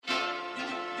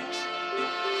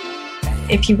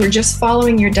if you were just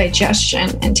following your digestion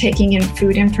and taking in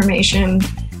food information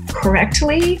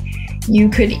correctly, you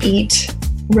could eat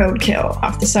roadkill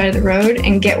off the side of the road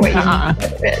and get what you need out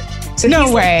of it. So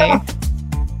no way. Like,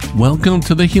 oh. Welcome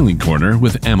to the Healing Corner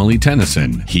with Emily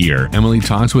Tennyson. Here, Emily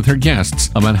talks with her guests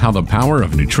about how the power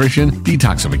of nutrition,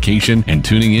 detoxification, and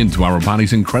tuning into our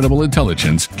body's incredible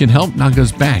intelligence can help knock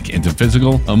us back into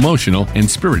physical, emotional, and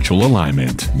spiritual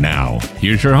alignment. Now,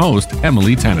 here's your host,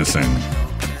 Emily Tennyson.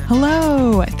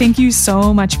 Hello. Thank you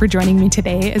so much for joining me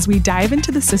today as we dive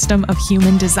into the system of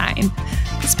human design,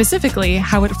 specifically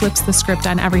how it flips the script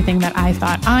on everything that I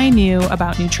thought I knew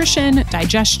about nutrition,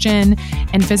 digestion,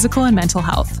 and physical and mental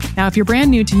health. Now, if you're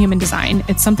brand new to human design,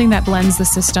 it's something that blends the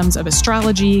systems of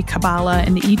astrology, Kabbalah,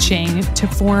 and the I Ching to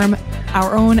form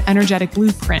our own energetic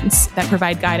blueprints that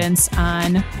provide guidance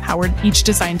on how we're each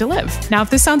designed to live. Now, if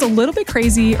this sounds a little bit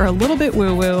crazy or a little bit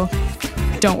woo-woo,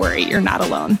 don't worry, you're not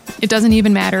alone. It doesn't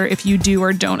even matter if you do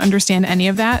or don't understand any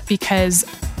of that, because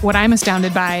what I'm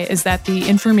astounded by is that the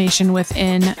information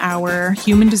within our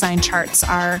human design charts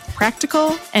are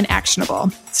practical and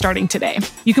actionable starting today.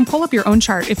 You can pull up your own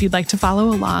chart if you'd like to follow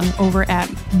along over at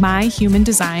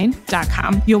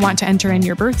myhumandesign.com. You'll want to enter in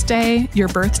your birthday, your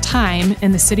birth time,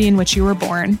 and the city in which you were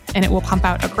born, and it will pump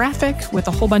out a graphic with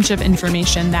a whole bunch of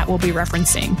information that we'll be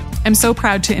referencing. I'm so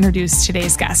proud to introduce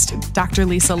today's guest, Dr.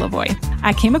 Lisa Lavoie.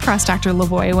 I came across Dr.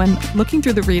 Lavoie when looking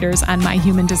through the readers on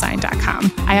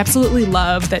myhumandesign.com. I absolutely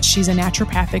love that she's a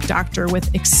naturopathic doctor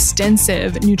with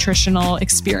extensive nutritional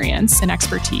experience and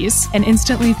expertise, and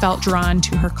instantly felt drawn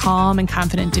to her calm and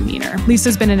confident demeanor.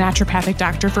 Lisa's been a naturopathic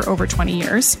doctor for over 20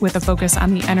 years, with a focus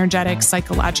on the energetic,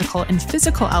 psychological, and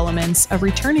physical elements of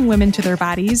returning women to their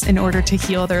bodies in order to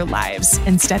heal their lives,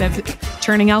 instead of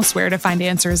turning elsewhere to find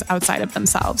answers outside of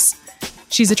themselves.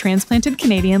 She's a transplanted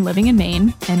Canadian living in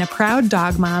Maine and a proud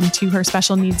dog mom to her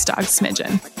special needs dog,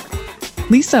 Smidgen.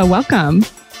 Lisa, welcome.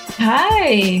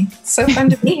 Hi, so fun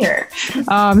to be here.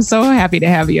 I'm so happy to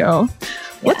have you. Yeah.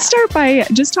 Let's start by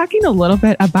just talking a little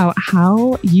bit about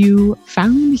how you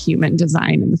found human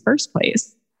design in the first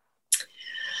place.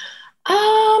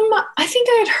 I think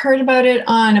I had heard about it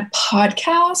on a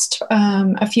podcast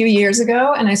a few years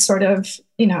ago, and I sort of,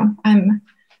 I'm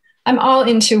all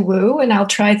into woo, and I'll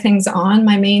try things on.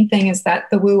 My main thing is that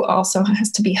the woo also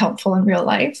has to be helpful in real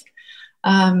life.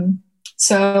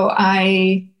 So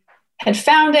I had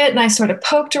found it and I sort of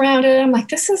poked around it. I'm like,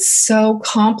 this is so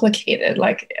complicated.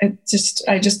 Like, I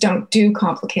just don't do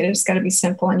complicated. It's got to be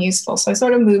simple and useful. So I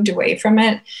sort of moved away from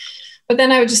it. But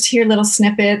then I would just hear little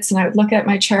snippets and I would look at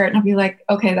my chart and I'd be like,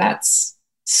 okay, that's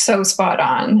so spot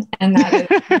on. And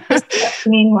that is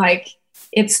like,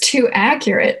 it's too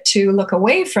accurate to look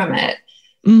away from it.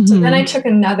 Mm-hmm. So then I took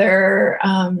another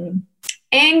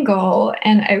angle,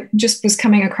 and I just was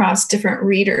coming across different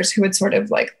readers who had sort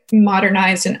of like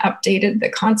modernized and updated the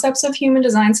concepts of human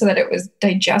design so that it was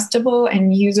digestible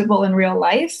and usable in real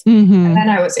life. Mm-hmm. And then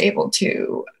I was able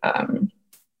to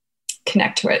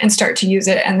connect to it and start to use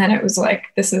it. And then it was like,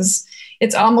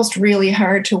 it's almost really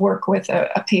hard to work with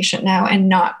a patient now and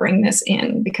not bring this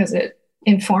in, because it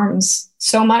informs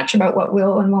so much about what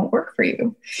will and won't work for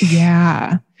you.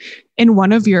 Yeah. In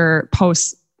one of your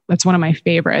posts, that's one of my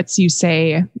favorites, you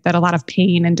say that a lot of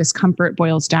pain and discomfort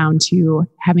boils down to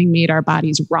having made our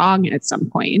bodies wrong at some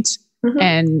point, mm-hmm.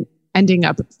 and ending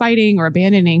up fighting or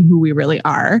abandoning who we really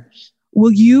are.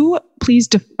 Will you please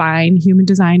define human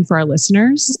design for our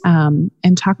listeners,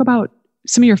 and talk about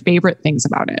some of your favorite things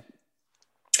about it?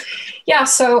 Yeah,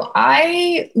 so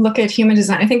I look at human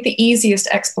design. I think the easiest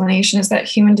explanation is that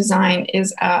human design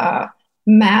is a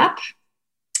map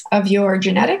of your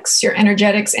genetics, your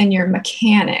energetics, and your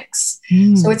mechanics.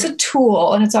 So it's a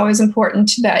tool, and it's always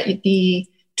important that the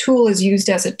tool is used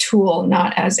as a tool,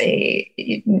 not as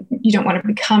you don't want to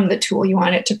become the tool. You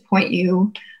want it to point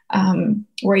you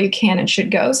where you can and should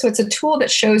go. So it's a tool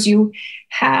that shows you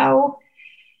how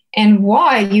and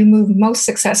why you move most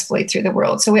successfully through the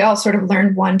world. So we all sort of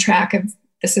learned one track of,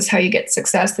 this is how you get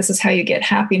success, this is how you get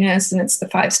happiness, and it's the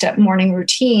 5-step morning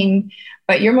routine.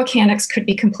 But your mechanics could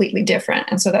be completely different.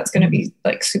 And so that's going to be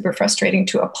like super frustrating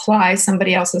to apply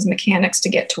somebody else's mechanics to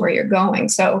get to where you're going.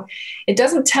 So it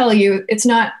doesn't tell you, it's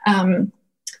not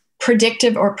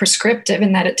predictive or prescriptive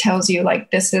in that it tells you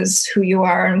like, this is who you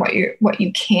are and what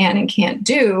you can and can't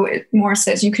do. It more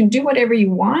says you can do whatever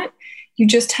you want. You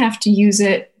just have to use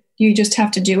it. You just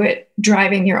have to do it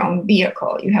driving your own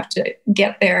vehicle. You have to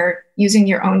get there using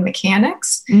your own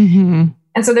mechanics. Mm-hmm.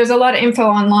 And so there's a lot of info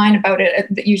online about it.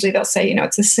 Usually they'll say,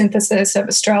 it's a synthesis of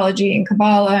astrology and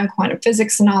Kabbalah and quantum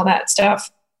physics and all that stuff,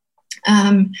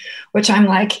 which I'm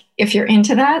like, if you're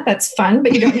into that, that's fun,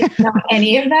 but you don't need to know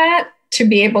any of that. to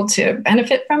be able to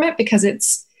benefit from it, because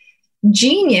its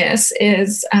genius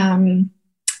is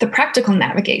the practical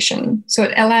navigation. So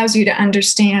it allows you to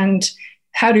understand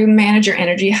how to manage your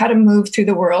energy, how to move through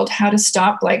the world, how to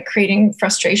stop like creating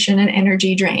frustration and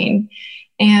energy drain.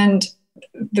 And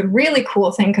the really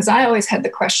cool thing, because I always had the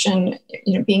question,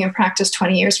 being in practice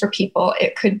 20 years for people,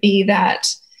 it could be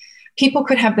that people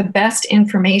could have the best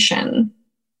information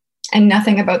and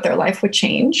nothing about their life would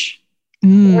change.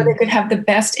 Or they could have the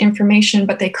best information,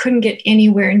 but they couldn't get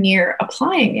anywhere near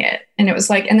applying it. And it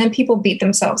was like, and then people beat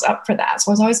themselves up for that.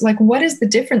 So I was always like, what is the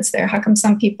difference there? How come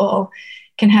some people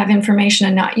can have information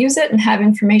and not use it, and have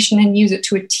information and use it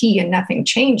to a T and nothing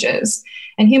changes?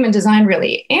 And human design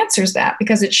really answers that,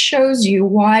 because it shows you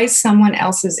why someone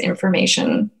else's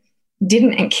information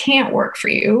didn't and can't work for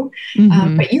you.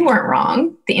 But you weren't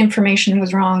wrong. The information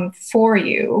was wrong for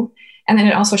you. And then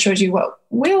it also shows you what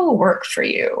will work for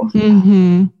you.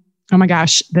 Oh my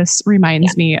gosh, this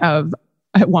reminds me of,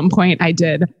 at one point I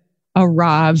did a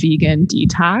raw vegan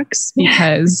detox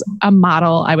because a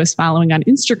model I was following on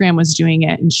Instagram was doing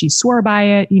it, and she swore by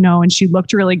it, and she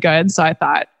looked really good. So I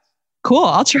thought, cool,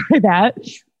 I'll try that.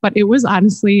 But it was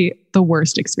honestly the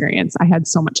worst experience. I had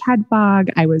so much head fog.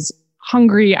 I was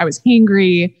hungry. I was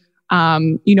hangry.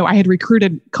 I had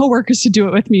recruited coworkers to do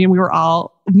it with me, and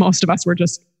most of us were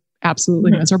just absolutely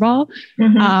miserable.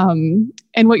 And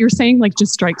what you're saying, like,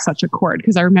 just strikes such a chord,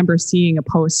 because I remember seeing a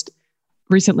post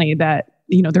recently that,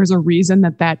 there's a reason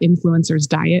that influencer's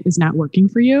diet is not working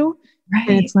for you. Right.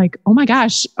 And it's like, oh my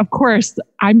gosh, of course,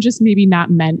 I'm just maybe not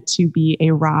meant to be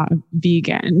a raw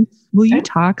vegan. Will you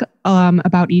talk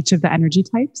about each of the energy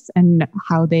types and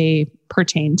how they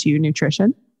pertain to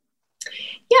nutrition?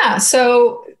 Yeah.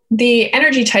 So the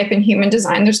energy type in human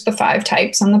design, there's the 5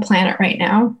 types on the planet right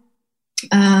now.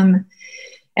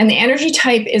 And the energy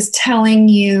type is telling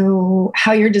you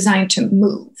how you're designed to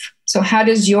move. So how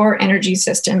does your energy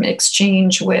system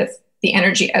exchange with the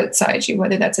energy outside you,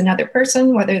 whether that's another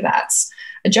person, whether that's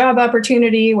a job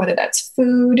opportunity, whether that's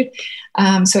food.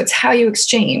 So it's how you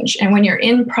exchange. And when you're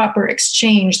in proper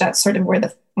exchange, that's sort of where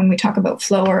when we talk about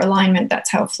flow or alignment, that's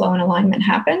how flow and alignment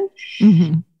happen.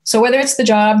 So whether it's the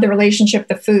job, the relationship,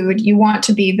 the food, you want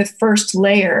to be the first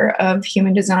layer of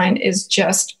human design is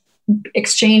just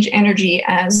exchange energy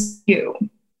as you.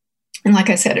 And like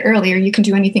I said earlier, you can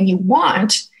do anything you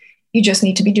want. You just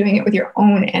need to be doing it with your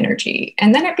own energy.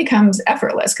 And then it becomes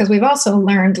effortless, because we've also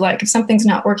learned, like, if something's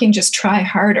not working, just try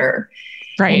harder.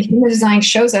 Right. And human design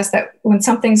shows us that when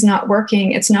something's not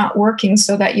working, it's not working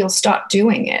so that you'll stop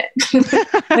doing it.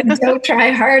 Like, don't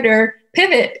try harder,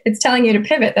 pivot. It's telling you to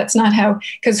pivot. That's not how,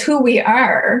 because who we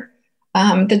are,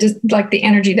 the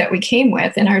energy that we came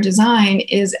with in our design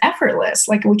is effortless.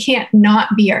 Like, we can't not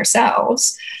be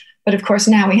ourselves. But of course,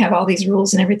 now we have all these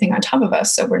rules and everything on top of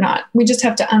us. So we just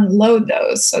have to unload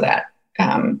those so that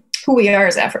who we are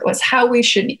is effortless. How we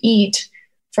should eat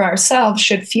for ourselves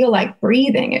should feel like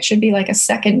breathing. It should be like a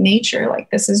second nature. Like,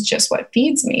 this is just what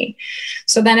feeds me.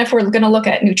 So then if we're going to look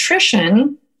at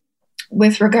nutrition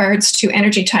with regards to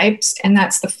energy types, and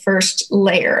that's the first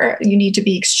layer, you need to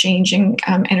be exchanging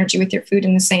energy with your food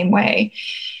in the same way.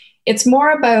 It's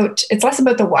less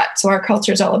about the what. So our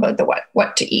culture is all about the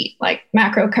what to eat, like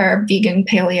macro, carb, vegan,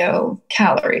 paleo,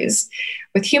 calories.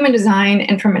 With human design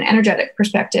and from an energetic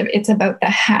perspective, it's about the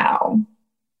how.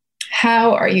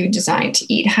 How are you designed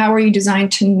to eat? How are you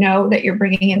designed to know that you're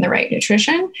bringing in the right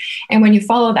nutrition? And when you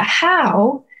follow the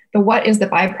how, the what is the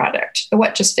byproduct. The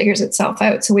what just figures itself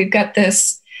out. So we've got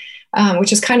this,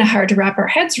 which is kind of hard to wrap our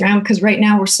heads around, because right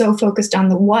now we're so focused on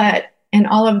the what, and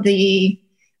all of the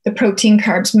protein,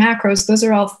 carbs, macros, those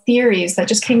are all theories that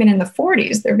just came in the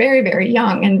 40s. They're very, very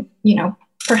young. And,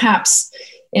 perhaps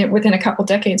within a couple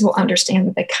decades, we'll understand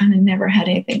that they kind of never had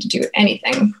anything to do with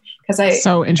anything.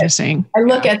 So interesting. I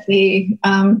look at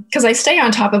because I stay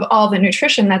on top of all the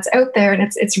nutrition that's out there,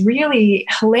 and it's really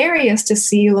hilarious to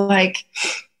see, like,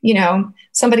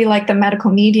 somebody like the medical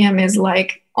medium is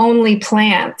like only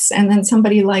plants, and then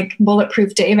somebody like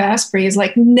Bulletproof Dave Asprey is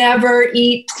like never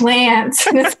eat plants.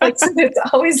 And it's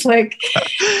always like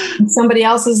somebody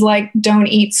else is like, don't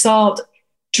eat salt,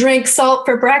 drink salt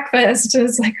for breakfast. And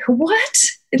it's like, what?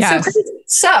 It's so crazy.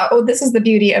 So this is the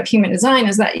beauty of human design,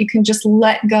 is that you can just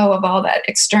let go of all that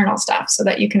external stuff so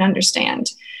that you can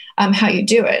understand how you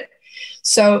do it.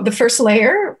 So the first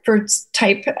layer for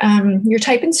type, your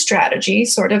type and strategy,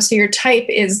 sort of. So your type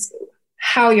is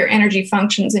how your energy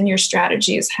functions, and your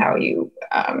strategy is how you,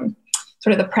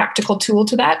 sort of the practical tool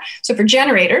to that. So for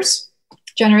generators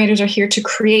are here to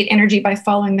create energy by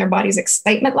following their body's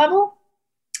excitement level.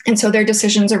 And so their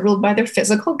decisions are ruled by their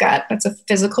physical gut. That's a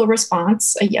physical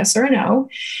response, a yes or a no.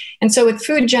 And so with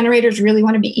food, generators really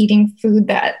want to be eating food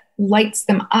that lights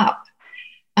them up,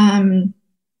 and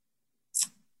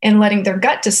letting their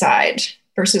gut decide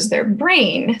versus their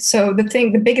brain. So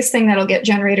the biggest thing that'll get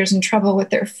generators in trouble with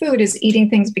their food is eating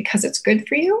things because it's good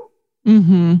for you,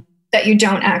 that you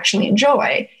don't actually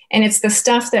enjoy. And it's the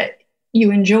stuff that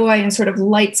you enjoy and sort of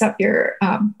lights up your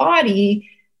body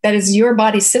that is your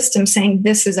body system saying,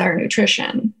 this is our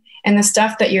nutrition. And the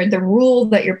stuff that the rule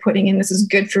that you're putting in, this is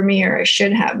good for me, or I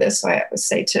should have this. So I always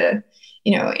say to,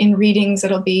 in readings,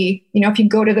 it'll be, if you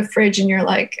go to the fridge and you're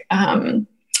like,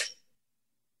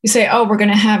 you say, oh, we're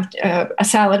going to have a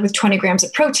salad with 20 grams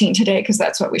of protein today because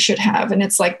that's what we should have. And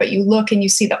it's like, but you look and you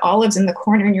see the olives in the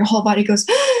corner and your whole body goes,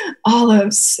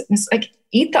 olives. And it's like,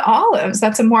 eat the olives.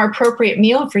 That's a more appropriate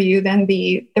meal for you than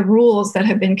the rules that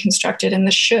have been constructed in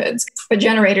the shoulds. But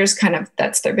generators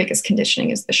that's their biggest conditioning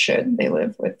is the should. They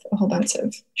live with a whole bunch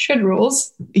of should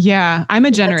rules. Yeah, I'm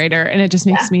a generator, and it just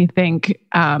makes me think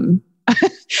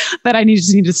that I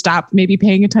just need to stop maybe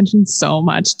paying attention so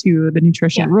much to the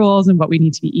nutrition rules and what we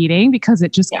need to be eating, because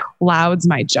it just clouds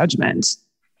my judgment.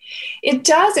 It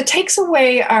does. It takes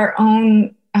away our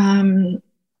own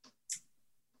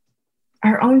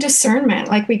discernment.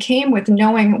 Like, we came with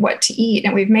knowing what to eat,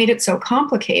 and we've made it so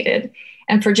complicated.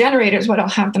 And for generators, what I'll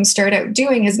have them start out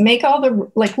doing is list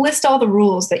all the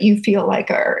rules that you feel like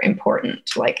are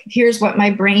important. Like, here's what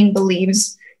my brain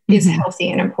believes is healthy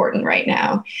and important right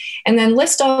now. And then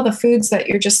list all the foods that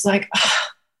you're just like,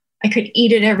 I could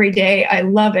eat it every day. I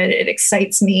love it. It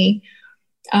excites me.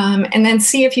 And then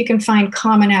see if you can find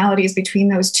commonalities between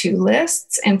those two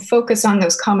lists and focus on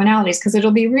those commonalities, because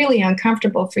it'll be really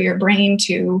uncomfortable for your brain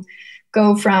to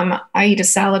go from, I eat a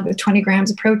salad with 20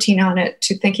 grams of protein on it,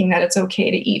 to thinking that it's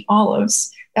okay to eat olives.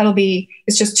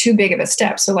 It's just too big of a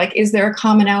step. So like, is there a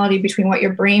commonality between what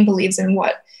your brain believes and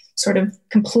what sort of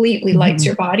completely lights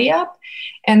your body up?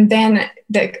 And then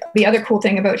the other cool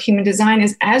thing about human design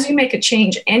is, as you make a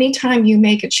change, anytime you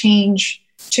make a change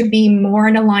to be more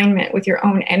in alignment with your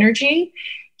own energy,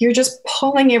 you're just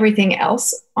pulling everything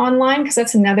else online. Because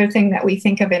that's another thing that we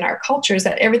think of in our culture, is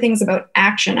that everything's about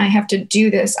action. I have to do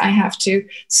this. I have to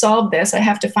solve this. I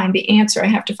have to find the answer. I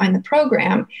have to find the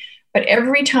program. But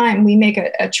every time we make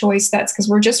a choice, that's because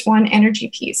we're just one energy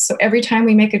piece. So every time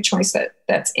we make a choice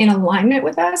that's in alignment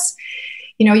with us,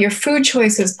 your food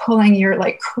choice is pulling your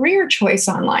career choice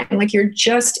online. Like, you're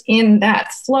just in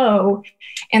that flow,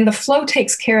 and the flow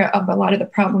takes care of a lot of the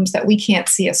problems that we can't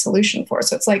see a solution for.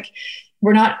 So it's like,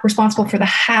 we're not responsible for the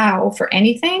how for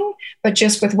anything, but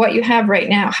just with what you have right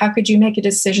now, how could you make a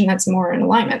decision that's more in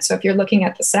alignment? So if you're looking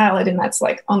at the salad and that's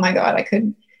like, oh my God, I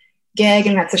could gag,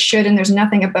 and that's a should, and there's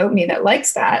nothing about me that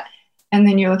likes that. And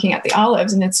then you're looking at the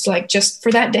olives and it's like, just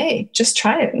for that day, just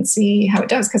try it and see how it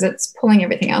does, because it's pulling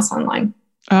everything else online.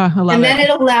 I love it. And then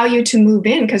it'll allow you to move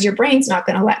in, because your brain's not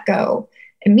going to let go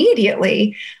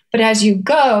immediately. But as you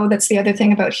go, that's the other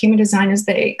thing about human design, is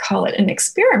they call it an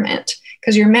experiment,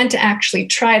 because you're meant to actually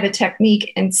try the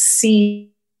technique and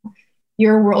see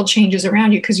your world changes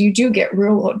around you, because you do get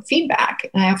real world feedback.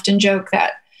 And I often joke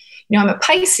that, I'm a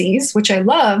Pisces, which I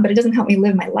love, but it doesn't help me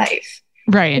live my life.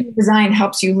 Right. Human design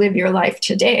helps you live your life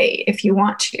today if you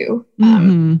want to.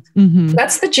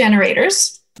 That's the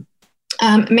generators.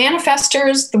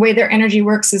 Manifestors, the way their energy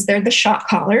works is they're the shot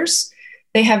callers.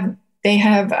 They have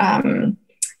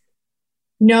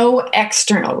no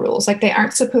external rules. Like, they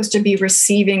aren't supposed to be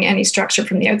receiving any structure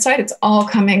from the outside. It's all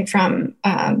coming from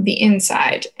the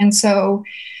inside. And so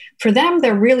for them,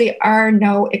 there really are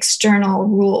no external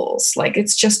rules. Like,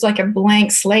 it's just like a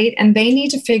blank slate, and they need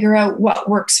to figure out what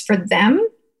works for them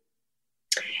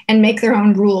and make their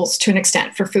own rules to an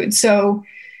extent for food. So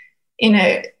in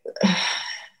a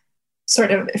sort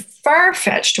of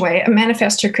far-fetched way, a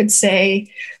manifestor could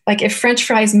say, like, if French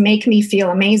fries make me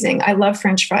feel amazing, I love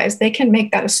French fries, they can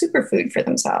make that a superfood for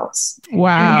themselves.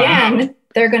 Wow. And then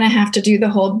they're going to have to do the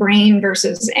whole brain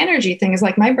versus energy thing. Is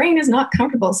like, my brain is not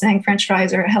comfortable saying French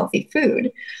fries are a healthy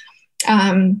food.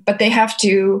 But they have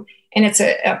to, and it's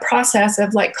a process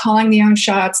of like calling the own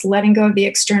shots, letting go of the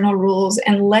external rules,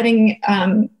 and letting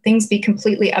things be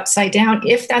completely upside down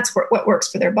if that's what works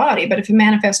for their body. But if a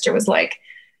manifestor was like,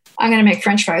 I'm going to make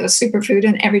French fries a superfood,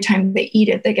 and every time they eat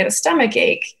it, they get a stomach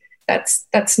ache,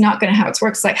 that's not going to how it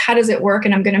works. Like, how does it work?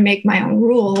 And I'm going to make my own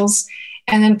rules.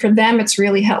 And then for them, it's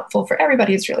really helpful. For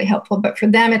everybody, it's really helpful. But for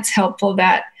them, it's helpful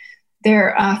that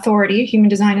their authority, human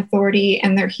design authority,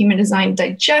 and their human design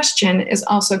digestion is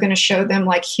also going to show them,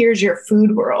 like, here's your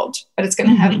food world. But it's going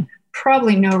to have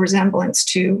probably no resemblance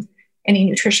to any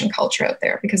nutrition culture out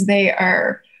there, because they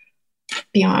are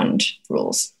beyond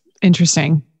rules.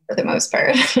 Interesting. for the most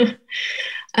part.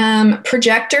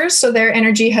 Projectors, so their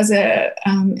energy has they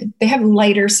have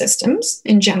lighter systems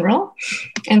in general.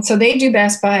 And so they do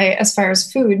best by, as far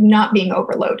as food, not being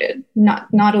overloaded, not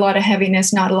a lot of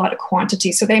heaviness, not a lot of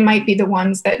quantity. So they might be the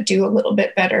ones that do a little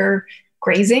bit better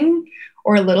grazing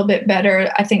or a little bit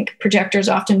better. I think projectors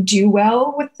often do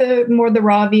well with the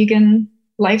raw vegan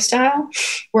lifestyle,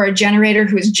 or a generator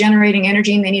who is generating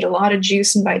energy and they need a lot of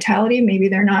juice and vitality. Maybe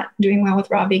they're not doing well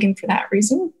with raw vegan for that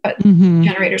reason, but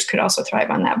generators could also thrive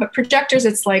on that. But projectors,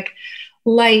 it's like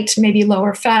light, maybe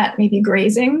lower fat, maybe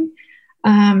grazing,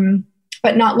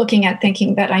 but not looking at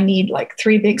thinking that I need like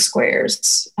 3 big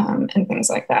squares and things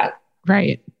like that.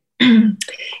 Right.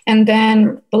 And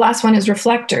then the last one is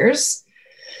reflectors.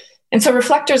 And so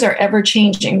reflectors are ever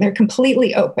changing. They're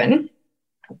completely open.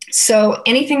 So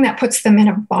anything that puts them in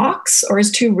a box or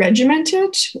is too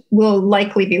regimented will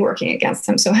likely be working against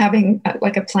them. So having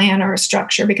like a plan or a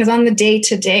structure, because on the day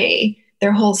to day,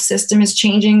 their whole system is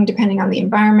changing depending on the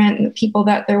environment and the people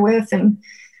that they're with, and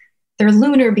they're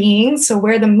lunar beings. So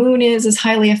where the moon is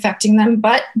highly affecting them,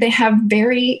 but they have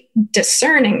very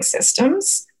discerning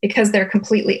systems because they're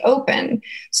completely open.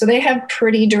 So they have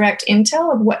pretty direct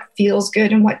intel of what feels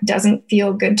good and what doesn't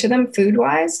feel good to them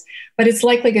food-wise, but it's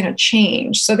likely going to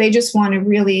change. So they just want to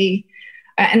really,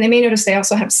 and they may notice they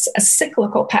also have a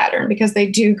cyclical pattern because they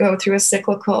do go through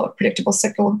a predictable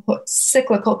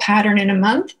cyclical pattern in a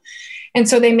month. And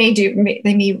so they may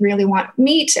really want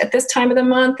meat at this time of the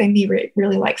month. They may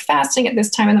really like fasting at this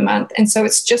time of the month. And so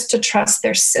it's just to trust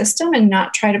their system and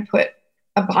not try to put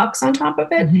a box on top of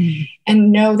it,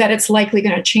 and know that it's likely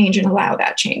going to change and allow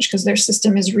that change because their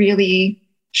system is really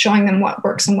showing them what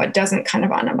works and what doesn't, kind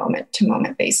of on a moment to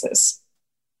moment basis.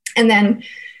 And then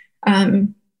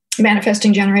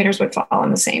manifesting generators would fall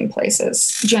in the same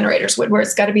places generators would, where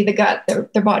it's got to be the gut.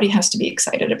 Their body has to be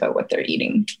excited about what they're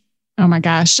eating. Oh my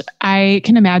gosh. I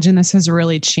can imagine this has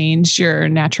really changed your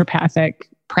naturopathic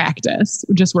practice,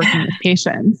 just working with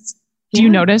patients. Do you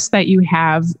notice that you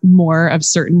have more of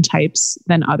certain types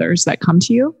than others that come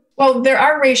to you? Well, there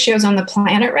are ratios on the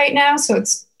planet right now. So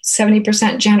it's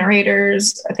 70%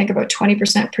 generators, I think about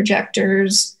 20%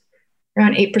 projectors,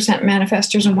 around 8%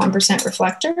 manifestors, and 1%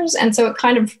 reflectors. And so it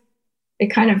kind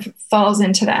of falls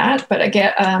into that. But I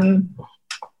get a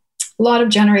lot of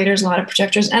generators, a lot of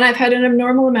projectors, and I've had an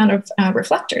abnormal amount of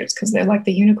reflectors because they're like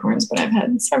the unicorns, but I've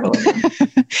had several of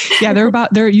them.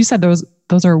 Yeah, you said those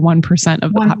are 1%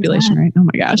 of the 1%. Population, right? Oh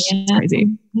my gosh, yeah. It's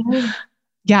crazy.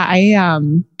 Yeah,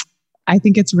 I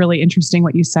think it's really interesting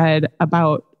what you said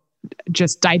about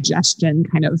just digestion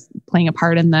kind of playing a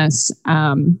part in this.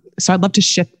 So I'd love to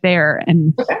shift there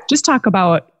and just talk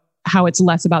about how it's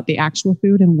less about the actual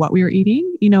food and what we are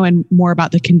eating, and more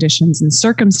about the conditions and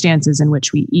circumstances in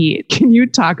which we eat. Can you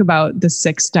talk about the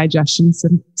 6 digestion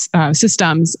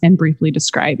systems and briefly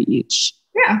describe each?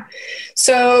 Yeah.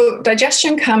 So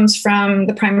digestion comes from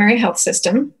the primary health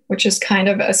system, which is kind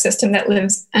of a system that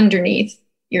lives underneath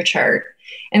your chart.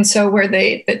 And so where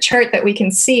the chart that we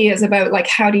can see is about like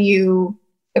the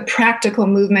practical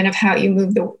movement of how you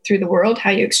move through the world, how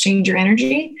you exchange your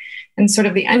energy. And sort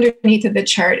of the underneath of the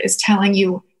chart is telling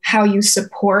you how you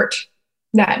support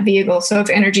that vehicle. So if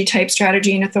energy type,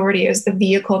 strategy, and authority is the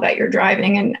vehicle that you're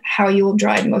driving and how you will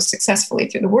drive most successfully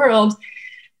through the world,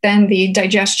 then the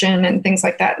digestion and things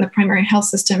like that in the primary health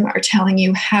system are telling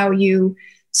you how you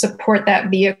support that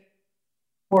vehicle,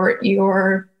 support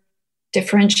your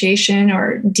differentiation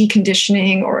or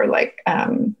deconditioning or like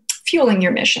fueling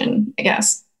your mission, I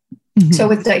guess. Mm-hmm. So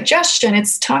with digestion,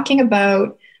 it's talking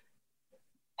about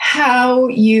how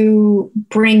you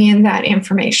bring in that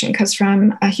information, because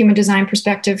from a human design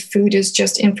perspective, food is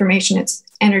just information. It's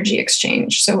energy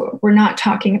exchange. So we're not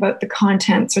talking about the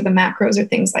contents or the macros or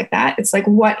things like that. It's like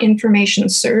what information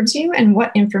serves you and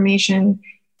what information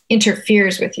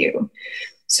interferes with you.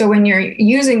 So when you're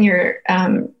using your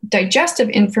digestive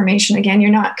information, again,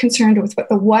 you're not concerned with what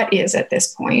the what is at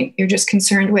this point. You're just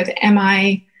concerned with, am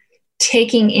I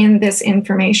taking in this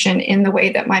information in the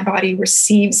way that my body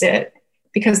receives it?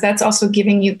 Because that's also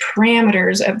giving you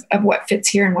parameters of what fits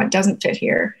here and what doesn't fit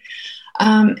here.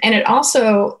 And it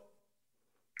also,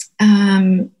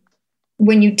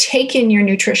 when you take in your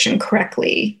nutrition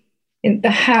correctly,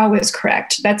 the how is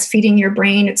correct. That's feeding your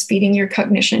brain, it's feeding your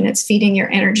cognition, it's feeding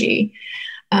your energy,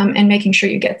 and making sure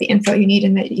you get the info you need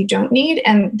and that you don't need.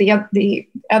 And the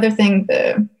other thing,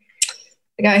 the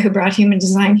guy who brought human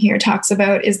design here talks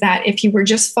about is that if you were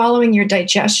just following your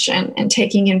digestion and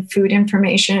taking in food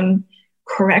information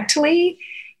correctly,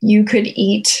 you could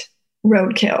eat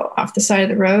roadkill off the side of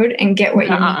the road and get what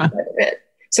you need out of it.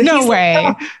 So no way.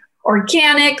 Like,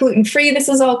 organic, gluten-free. This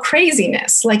is all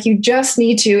craziness. Like, you just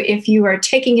need to, if you are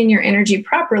taking in your energy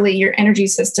properly, your energy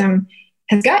system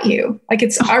has got you. Like,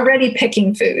 it's already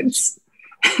picking foods.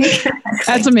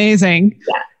 That's amazing.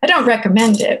 Yeah, I don't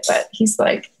recommend it, but he's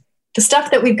like, the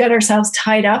stuff that we've got ourselves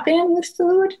tied up in with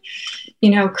food,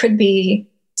 could be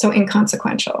so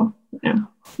inconsequential.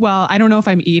 Well, I don't know if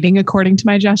I'm eating according to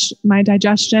my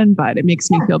digestion, but it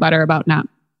makes me feel better about not,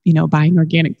 buying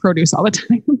organic produce all the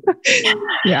time.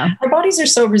 Yeah. Our bodies are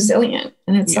so resilient.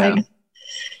 And it's like,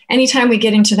 anytime we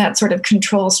get into that sort of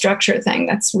control structure thing,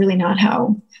 that's really not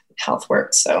how health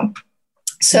works.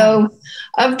 So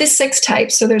of the 6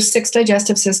 types, so there's 6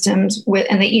 digestive systems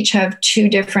and they each have 2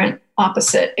 different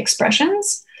opposite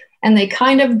expressions, and they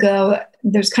kind of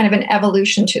there's kind of an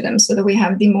evolution to them, so that we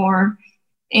have the more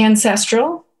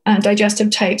ancestral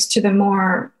digestive types to the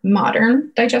more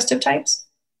modern digestive types.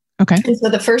 Okay. And so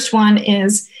the first one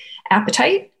is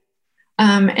appetite,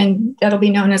 and that'll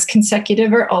be known as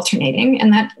consecutive or alternating.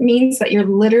 And that means that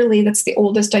that's the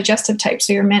oldest digestive type.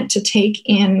 So you're meant to take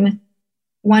in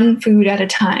one food at a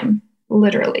time,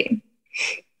 literally.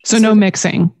 So no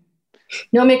mixing.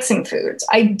 No mixing foods,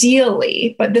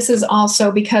 ideally, but this is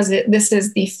also because this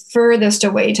is the furthest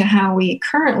away to how we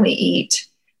currently eat,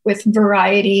 with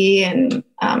variety and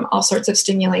all sorts of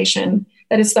stimulation,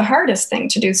 that it's the hardest thing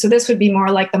to do. So this would be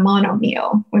more like the mono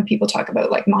meal, when people talk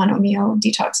about like mono meal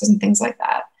detoxes and things like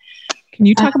that. Can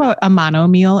you talk about a mono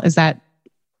meal? Is that,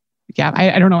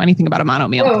 I don't know anything about a mono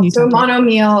meal. So mono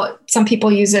meal, some people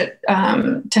use it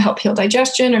to help heal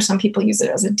digestion, or some people use it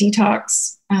as a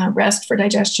detox, rest for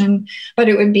digestion. But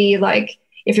it would be like,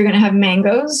 if you're going to have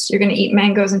mangoes, you're going to eat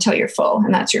mangoes until you're full,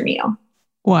 and that's your meal.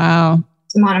 Wow.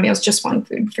 So mono meal is just one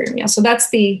food for your meal. So that's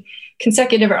the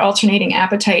consecutive or alternating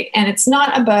appetite. And it's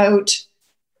not about,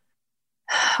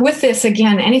 with this,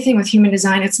 again, anything with human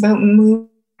design, it's about moving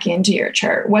into your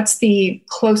chart. What's the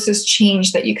closest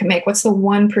change that you can make? What's the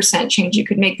 1% change you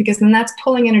could make? Because then that's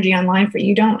pulling energy online for you.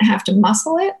 You don't have to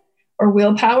muscle it or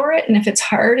willpower it. And if it's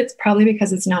hard, it's probably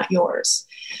because it's not yours.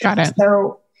 Got it.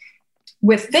 So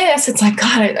with this, it's like,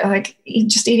 God,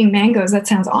 just eating mangoes, that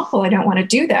sounds awful. I don't want to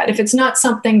do that. If it's not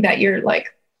something that you're like,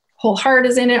 whole heart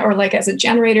is in it, or like as a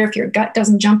generator, if your gut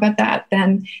doesn't jump at that,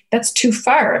 then that's too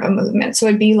far of a movement. So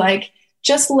it'd be like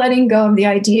just letting go of the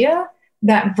idea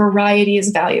that variety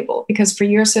is valuable, because for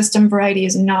your system, variety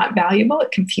is not valuable.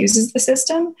 It confuses the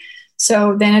system.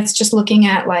 So then it's just looking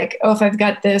at like, oh, if I've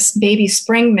got this baby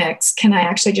spring mix, can I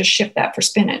actually just shift that for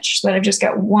spinach so that I've just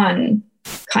got one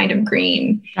kind of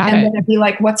green? Then it'd be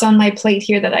like, what's on my plate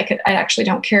here that I actually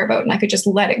don't care about, and I could just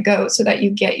let it go, so that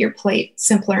you get your plate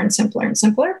simpler and simpler and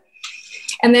simpler.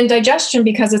 And then digestion,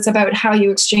 because it's about how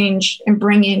you exchange and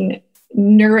bring in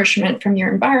nourishment from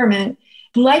your environment.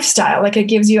 Lifestyle, like it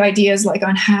gives you ideas like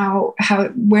on how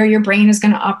where your brain is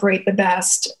going to operate the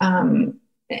best, and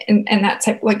that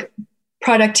type, like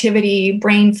productivity,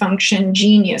 brain function,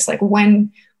 genius, like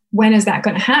when is that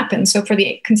going to happen? So for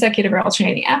the consecutive or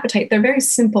alternating appetite, they're very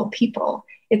simple people.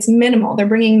 It's minimal. They're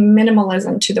bringing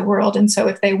minimalism to the world. And so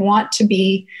if they want to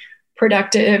be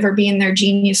productive or be in their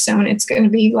genius zone, it's going to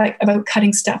be like about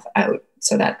cutting stuff out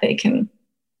so that they can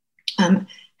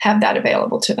have that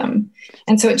available to them.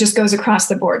 And so it just goes across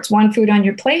the board. It's one food on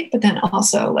your plate, but then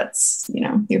also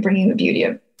you're bringing the beauty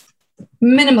of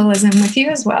minimalism with you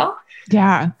as well.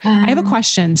 Yeah. I have a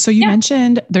question. So you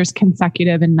mentioned there's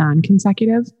consecutive and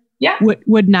non-consecutive. Yeah.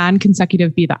 Would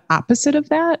non-consecutive be the opposite of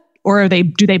that? Or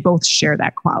do they both share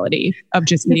that quality of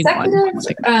just eating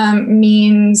one?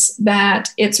 Means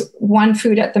that it's one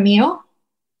food at the meal.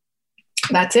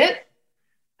 That's it.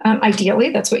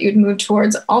 Ideally, that's what you'd move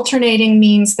towards. Alternating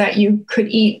means that you could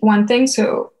eat one thing.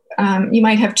 So you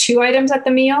might have 2 items at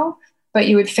the meal, but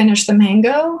you would finish the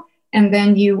mango, and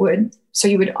then you would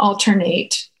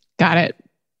alternate. Got it.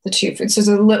 The 2 foods. So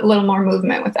there's a little more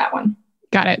movement with that one.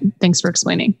 Got it. Thanks for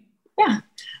explaining. Yeah.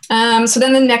 So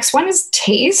then the next one is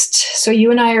taste. So you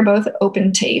and I are both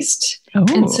open taste. Oh.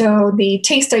 And so the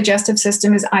taste digestive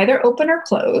system is either open or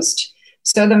closed.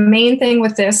 So the main thing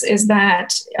with this is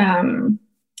that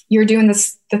you're doing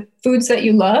the foods that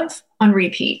you love on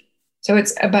repeat. So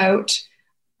it's about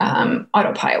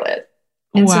autopilot.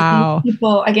 And wow. So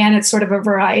people, again, it's sort of a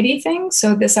variety thing.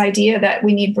 So this idea that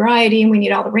we need variety and we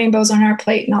need all the rainbows on our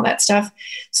plate and all that stuff,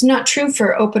 it's not true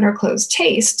for open or closed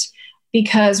taste.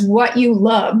 Because what you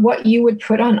love, what you would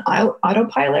put on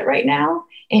autopilot right now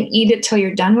and eat it till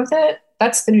you're done with it,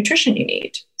 that's the nutrition you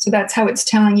need. So that's how it's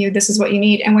telling you this is what you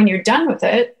need. And when you're done with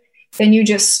it, then you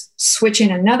just switch in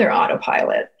another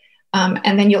autopilot.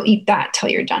 And then you'll eat that till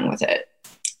you're done with it.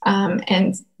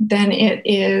 And then it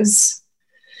is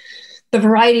the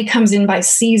variety comes in by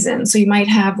season. So you might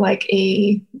have like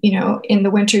in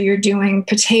the winter, you're doing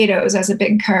potatoes as a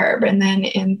big carb. And then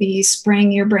in the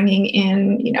spring, you're bringing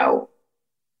in,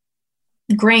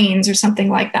 grains or something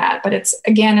like that. But it's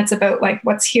about like,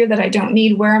 what's here that I don't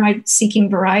need? Where am I seeking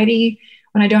variety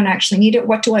when I don't actually need it?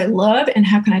 What do I love? And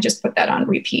how can I just put that on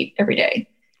repeat every day?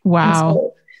 Wow.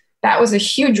 So that was a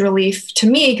huge relief to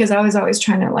me, because I was always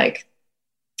trying to like,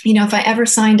 if I ever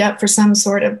signed up for some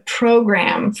sort of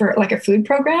program, for like a food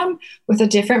program with a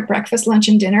different breakfast, lunch,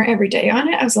 and dinner every day on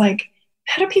it, I was like,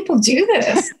 how do people do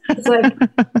this? It's like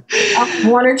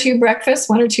 1 or 2 breakfasts,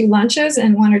 1 or 2 lunches,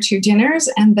 and 1 or 2 dinners.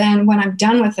 And then when I'm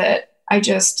done with it, I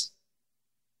just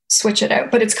switch it out.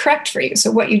 But it's correct for you.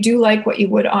 So what you do like, what you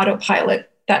would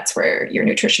autopilot, that's where your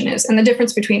nutrition is. And the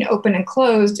difference between open and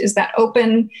closed is that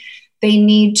open, they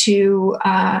need to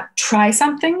try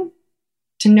something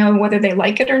to know whether they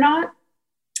like it or not.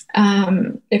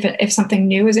 If something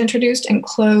new is introduced, and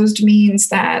closed means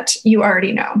that you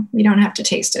already know, you don't have to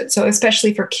taste it. So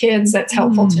especially for kids, that's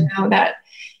helpful to know that,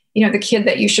 the kid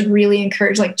that you should really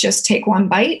encourage, like just take 1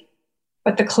 bite,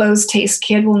 but the closed taste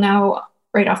kid will know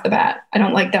right off the bat, I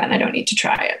don't like that and I don't need to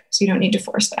try it. So you don't need to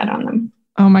force that on them.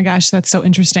 Oh my gosh, that's so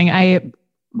interesting.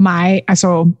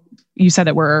 So you said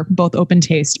that we're both open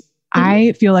taste. Mm-hmm.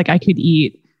 I feel like I could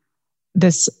eat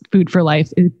this food for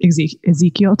life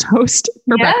Ezekiel toast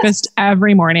for breakfast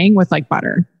every morning with like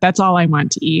butter. That's all I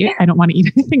want to eat. I don't want to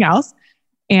eat anything else.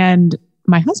 And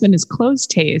my husband is closed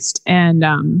taste. And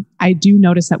I do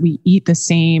notice that we eat the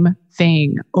same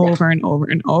thing over and over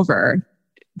and over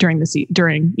during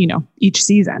each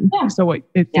season. Yeah. So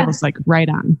it feels like right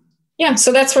on. Yeah.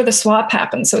 So that's where the swap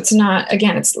happens. So it's not,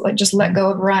 again, it's like just let go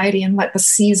of variety and let the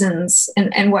seasons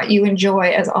and what you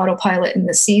enjoy as autopilot in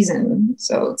the season.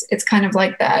 So it's kind of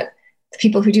like that. The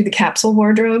people who do the capsule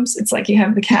wardrobes, it's like you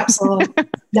have the capsule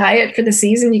diet for the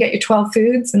season. You get your 12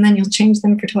 foods and then you'll change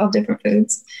them for 12 different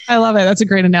foods. I love it. That's a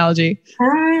great analogy.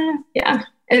 Yeah.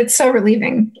 It's so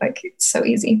relieving. Like it's so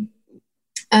easy.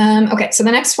 Okay. So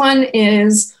the next one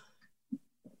is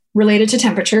related to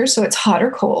temperature. So it's hot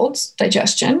or cold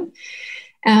digestion.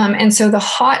 And so the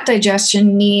hot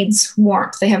digestion needs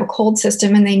warmth. They have a cold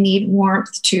system and they need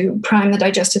warmth to prime the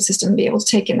digestive system and be able to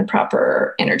take in the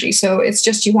proper energy. So it's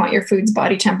just, you want your food's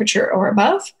body temperature or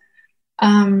above.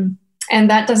 And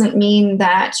that doesn't mean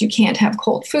that you can't have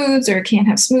cold foods or can't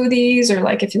have smoothies, or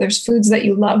like if there's foods that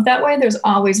you love that way, there's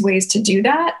always ways to do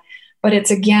that. But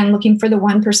it's, again, looking for the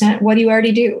 1%. What do you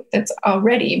already do that's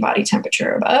already body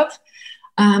temperature above?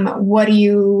 What do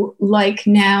you like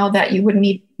now that you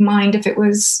wouldn't mind if it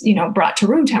was, brought to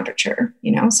room temperature,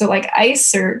 So like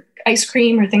ice or ice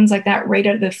cream or things like that right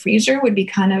out of the freezer would be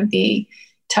kind of the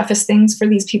toughest things for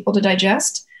these people to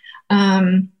digest.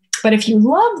 But if you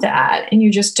love that and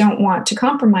you just don't want to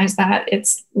compromise that,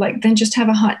 it's like, then just have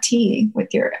a hot tea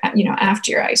with your,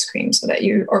 after your ice cream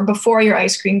or before your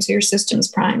ice cream, so your system's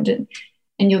primed and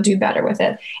you'll do better with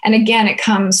it. And again, it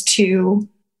comes to,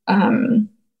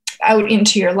 out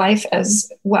into your life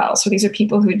as well. So these are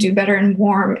people who do better in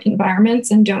warm environments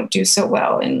and don't do so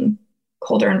well in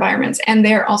colder environments. And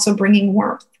they're also bringing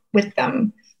warmth with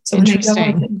them. So when they go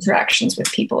into interactions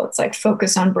with people, it's like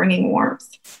focus on bringing warmth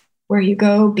where you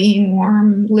go, being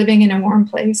warm, living in a warm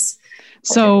place.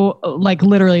 So like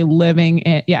literally living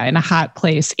in a hot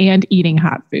place and eating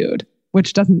hot food,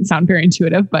 which doesn't sound very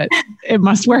intuitive, but it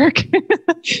must work.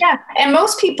 Yeah. And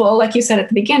most people, like you said at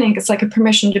the beginning, it's like a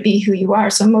permission to be who you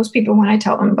are. So most people, when I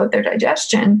tell them about their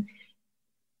digestion,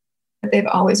 they've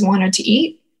always wanted to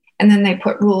eat, and then they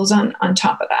put rules on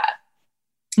top of that.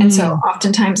 And so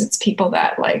oftentimes it's people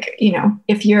that, like,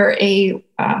 if you're a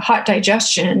hot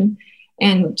digestion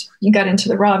and you got into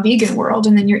the raw vegan world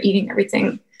and then you're eating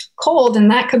everything cold,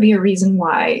 and that could be a reason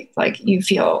why, like, you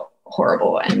feel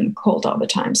horrible and cold all the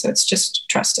time. So it's just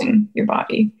trusting your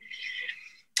body.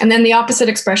 And then the opposite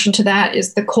expression to that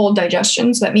is the cold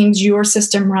digestion. So that means your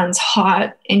system runs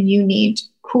hot and you need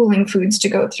cooling foods to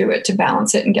go through it to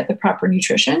balance it and get the proper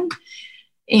nutrition.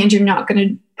 And you're not going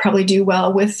to probably do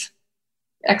well with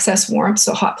excess warmth.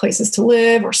 So hot places to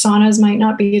live or saunas might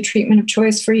not be a treatment of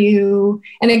choice for you.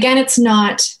 And again, it's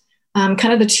not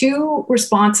kind of the two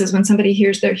responses when somebody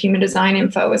hears their human design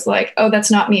info is like, oh, that's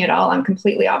not me at all. I'm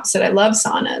completely opposite. I love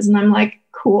saunas. And I'm like,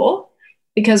 cool,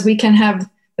 because we can have,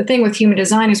 the thing with human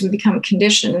design is we become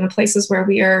conditioned, and the places where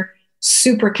we are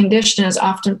super conditioned is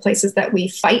often places that we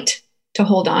fight to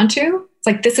hold on to. It's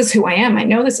like, this is who I am. I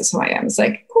know this is who I am. It's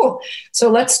like, cool.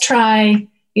 So let's try,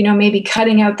 maybe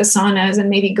cutting out the saunas and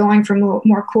maybe going for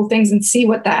more cool things and see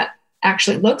what that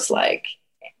actually looks like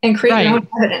and create your own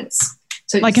evidence.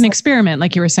 So like an experiment,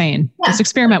 like you were saying, just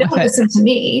experiment with it. Listen to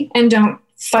me and don't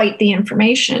fight the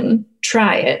information.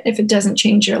 try it if it doesn't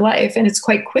change your life. And it's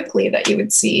quite quickly that you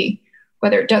would see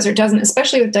whether it does or doesn't,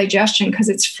 especially with digestion, because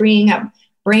it's freeing up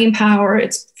brain power,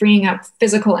 it's freeing up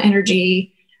physical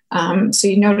energy. So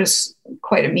you notice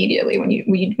quite immediately when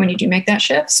you do make that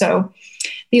shift. So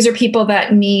these are people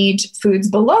that need foods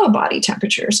below body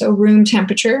temperature, so room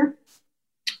temperature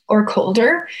or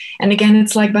colder. And again,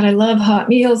 it's like, but I love hot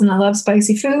meals and I love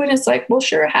spicy food. And it's like, well,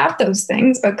 sure, have those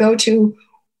things, but go to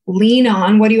lean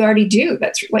on what you already do.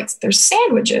 That's like, there's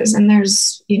sandwiches and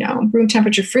there's, room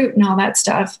temperature fruit and all that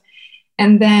stuff.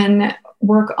 And then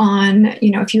work on,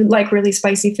 if you like really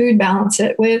spicy food, balance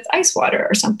it with ice water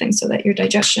or something so that your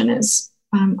digestion is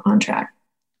on track.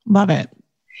 Love it.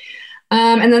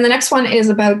 And then the next one is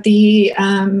about the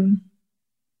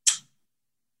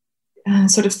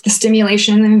sort of the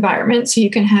stimulation in the environment. So you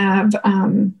can have,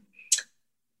 I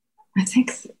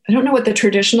don't know what the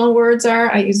traditional words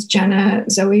are. I use Jenna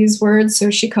Zoe's words. So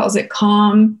she calls it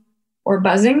calm or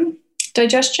buzzing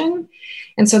digestion.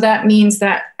 And so that means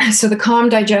that, so the calm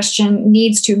digestion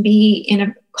needs to be in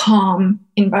a calm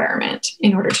environment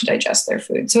in order to digest their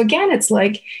food. So again, it's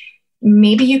like,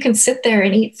 maybe you can sit there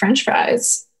and eat French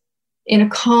fries in a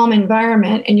calm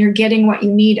environment and you're getting what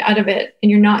you need out of it. And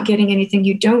you're not getting anything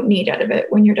you don't need out of it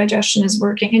when your digestion is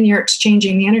working and you're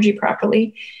exchanging the energy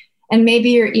properly. And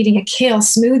maybe you're eating a kale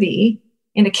smoothie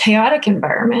in a chaotic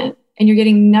environment and you're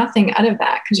getting nothing out of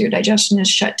that because your digestion is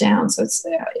shut down. So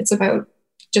it's about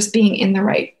just being in the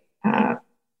right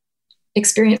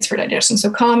experience for digestion. So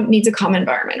calm needs a calm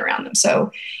environment around them.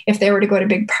 So if they were to go to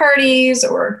big parties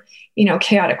or,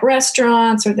 chaotic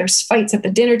restaurants, or there's fights at the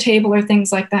dinner table or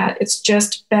things like that, it's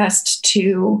just best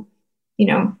to,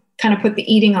 kind of put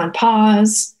the eating on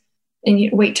pause and you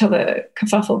wait till the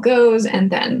kerfuffle goes and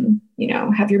then,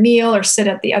 have your meal or sit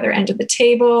at the other end of the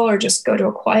table or just go to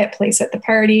a quiet place at the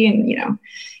party and,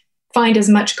 find as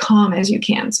much calm as you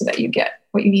can so that you get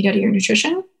what you need out of your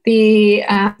nutrition. The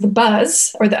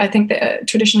buzz, or I think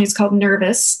traditionally it's called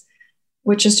nervous,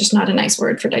 which is just not a nice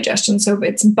word for digestion. So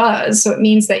it's buzz. So it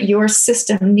means that your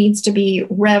system needs to be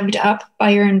revved up by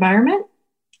your environment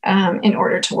in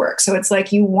order to work. So it's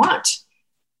like you want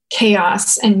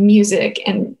chaos and music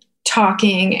and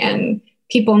talking and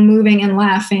people moving and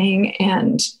laughing.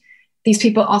 And these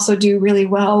people also do really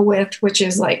well with, which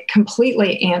is like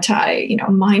completely anti,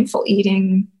 mindful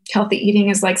eating. Healthy eating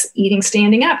is like eating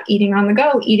standing up, eating on the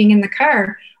go, eating in the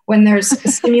car when there's a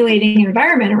stimulating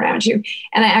environment around you.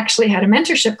 And I actually had a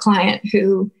mentorship client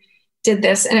who did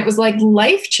this and it was like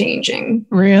life-changing.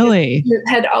 Really? It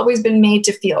had always been made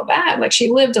to feel bad. Like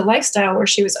she lived a lifestyle where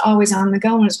she was always on the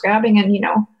go and was grabbing, and,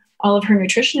 all of her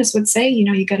nutritionists would say,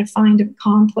 you got to find a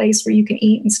calm place where you can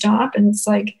eat and stop. And it's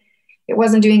like, it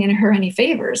wasn't doing her any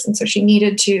favors. And so she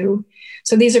needed to,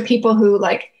 so these are people who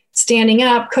like standing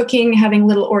up, cooking, having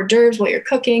little hors d'oeuvres while you're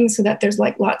cooking so that there's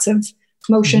like lots of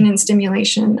motion and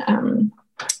stimulation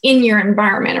in your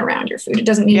environment around your food. It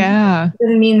doesn't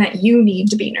mean that you need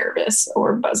to be nervous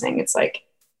or buzzing. It's like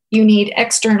you need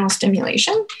external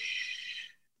stimulation.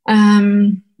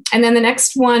 And then the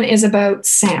next one is about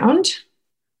sound.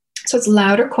 So it's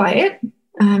loud or quiet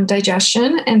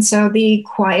digestion. And so the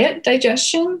quiet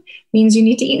digestion means you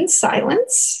need to eat in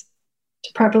silence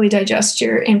to properly digest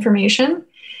your information.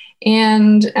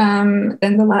 And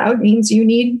then the loud means you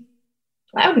need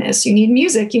loudness, you need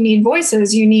music, you need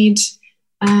voices, you need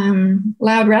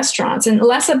loud restaurants, and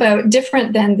less about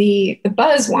different than the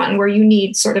buzz one where you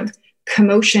need sort of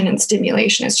commotion and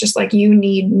stimulation. It's just like you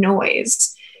need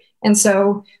noise. And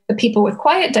so the people with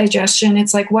quiet digestion,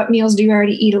 it's like, what meals do you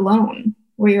already eat alone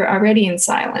where you're already in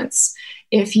silence?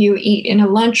 If you eat in a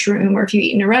lunchroom or if you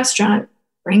eat in a restaurant,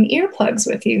 bring earplugs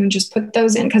with you and just put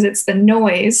those in because it's the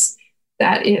noise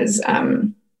that is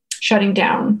shutting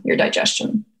down your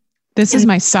digestion. This is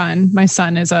my son. My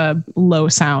son is a low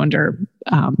sound, or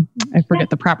I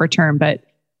forget the proper term, but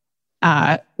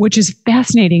which is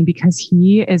fascinating because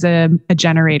he is a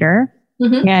generator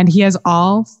and he has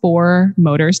all 4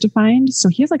 motors defined. So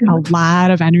he has like a lot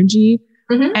of energy.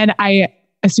 And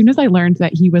as soon as I learned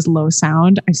that he was low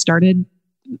sound, I started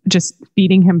just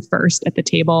feeding him first at the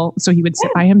table. So he would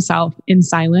sit by himself in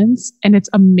silence. And it's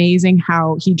amazing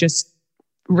how he just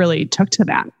really took to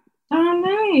that.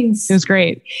 Oh, nice. It was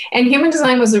great. And human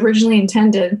design was originally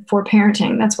intended for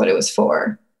parenting. That's what it was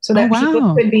for. So that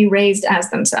people could be raised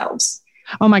as themselves.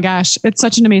 Oh my gosh. It's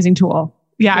such an amazing tool.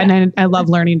 Yeah. And I love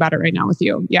learning about it right now with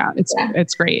you. Yeah.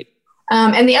 It's great.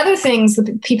 And the other things,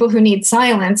 the people who need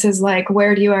silence is like,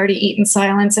 where do you already eat in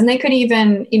silence? And they could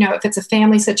even, if it's a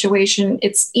family situation,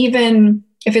 it's even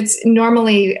if it's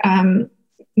normally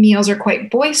meals are quite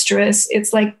boisterous,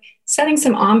 it's like setting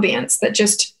some ambience that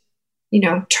just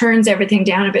turns everything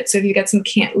down a bit. So if you've got some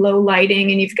low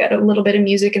lighting and you've got a little bit of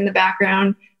music in the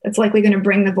background, that's likely going to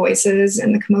bring the voices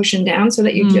and the commotion down so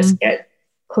that you just get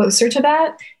closer to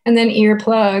that. And then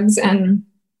earplugs, and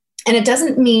it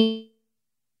doesn't mean,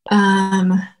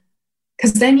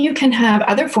 because then you can have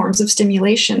other forms of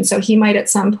stimulation. So he might at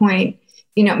some point,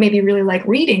 maybe really like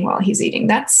reading while he's eating.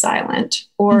 That's silent.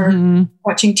 Or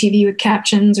watching TV with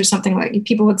captions or something. Like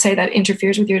people would say that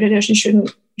interferes with your digestion.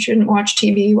 You shouldn't watch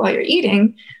TV while you're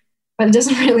eating, but it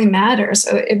doesn't really matter.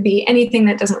 So it'd be anything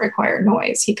that doesn't require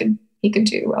noise he could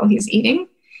do while he's eating.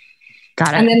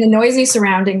 Got it. And then the noisy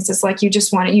surroundings is like you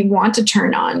want to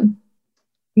turn on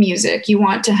music. You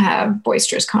want to have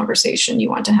boisterous conversation. You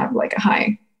want to have like a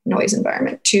high noise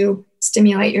environment to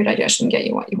stimulate your digestion, get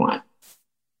you what you want.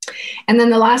 And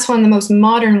then the last one, the most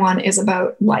modern one, is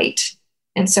about light.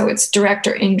 And so it's direct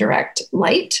or indirect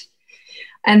light.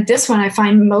 And this one I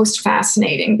find most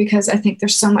fascinating because I think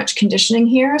there's so much conditioning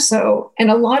here. And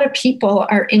a lot of people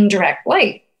are indirect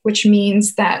light, which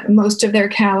means that most of their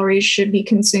calories should be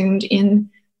consumed in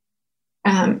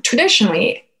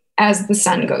traditionally as the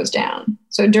sun goes down.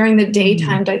 So during the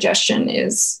daytime, digestion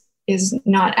is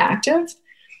not active.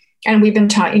 And we've been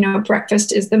taught,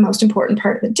 breakfast is the most important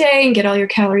part of the day, and get all your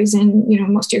calories in,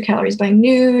 most of your calories by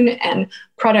noon, and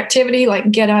productivity,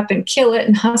 like get up and kill it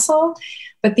and hustle.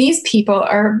 But these people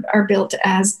are built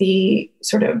as the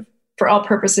sort of, for all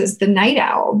purposes, the night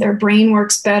owl. Their brain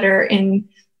works better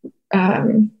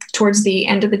towards the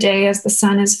end of the day as the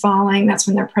sun is falling. That's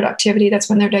when their productivity, that's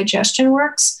when their digestion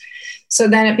works. So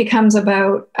then it becomes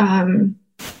about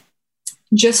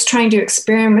just trying to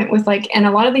experiment with and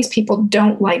a lot of these people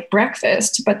don't like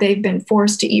breakfast, but they've been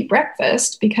forced to eat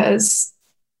breakfast because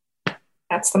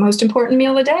that's the most important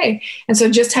meal of the day. And so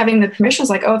just having the permission is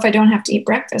like, oh, if I don't have to eat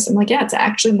breakfast, I'm like, yeah, it's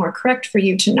actually more correct for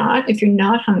you to not, if you're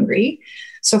not hungry.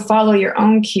 So follow your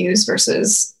own cues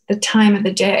versus the time of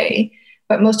the day.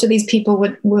 But most of these people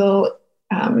will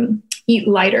eat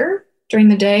lighter during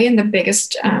the day, and the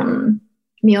biggest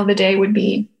meal of the day would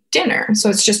be dinner. So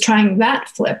it's just trying that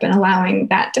flip and allowing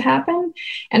that to happen.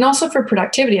 And also for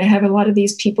productivity, I have a lot of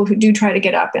these people who do try to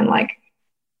get up and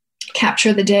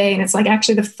capture the day. And it's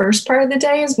actually the first part of the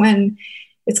day is when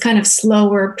it's kind of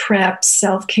slower prep,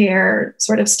 self-care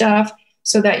sort of stuff,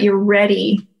 so that you're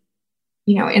ready,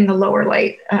 in the lower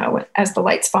light, as the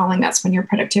light's falling, that's when your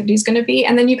productivity is going to be.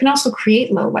 And then you can also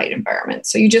create low light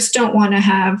environments. So you just don't want to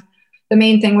have, the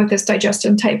main thing with this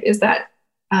digestive type is that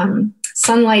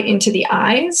sunlight into the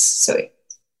eyes. So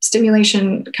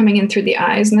stimulation coming in through the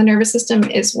eyes and the nervous system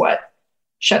is what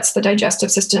shuts the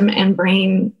digestive system and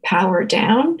brain power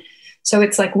down. So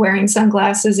it's like wearing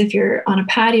sunglasses if you're on a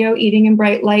patio eating in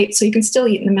bright light. So you can still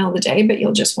eat in the middle of the day, but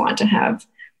you'll just want to have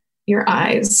your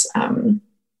eyes.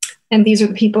 And these are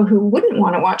the people who wouldn't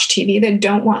want to watch TV. They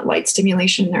don't want light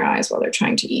stimulation in their eyes while they're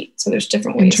trying to eat. So there's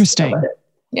different ways. Interesting. To it.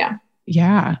 Yeah.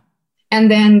 Yeah.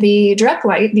 And then the direct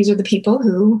light, these are the people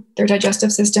who their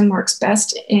digestive system works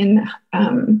best in,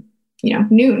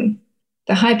 noon,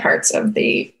 the high parts of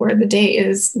where the day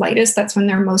is lightest. That's when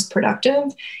they're most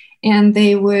productive. And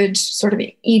they would sort of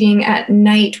eating at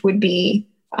night would be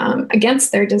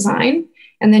against their design.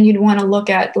 And then you'd want to look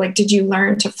at, did you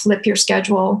learn to flip your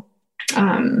schedule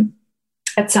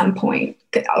at some point?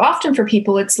 Often for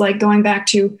people, it's like going back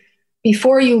to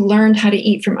before you learned how to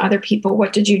eat from other people,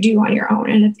 what did you do on your own?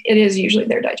 And it is usually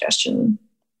their digestion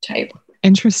type.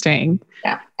 Interesting.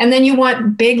 Yeah. And then you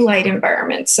want big light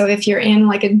environments. So if you're in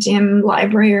a dim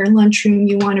library or lunchroom,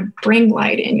 you want to bring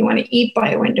light in. You want to eat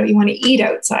by a window. You want to eat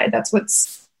outside. That's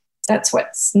what's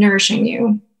nourishing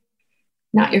you,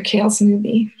 not your kale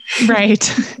smoothie. Right.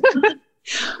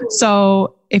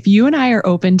 So if you and I are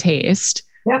open taste,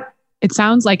 yep, it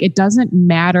sounds like it doesn't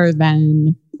matter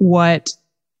then what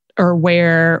or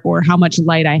where or how much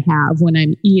light I have when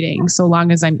I'm eating, so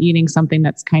long as I'm eating something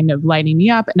that's kind of lighting me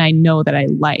up and I know that I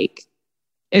like.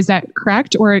 Is that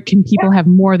correct? Or can people have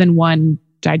more than one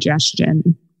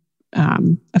digestion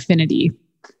affinity?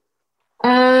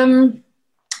 No,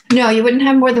 you wouldn't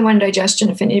have more than one digestion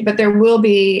affinity, but there will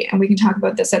be, and we can talk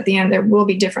about this at the end, there will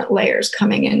be different layers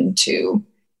coming in to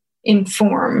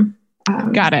inform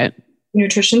Got it.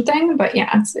 nutrition thing. But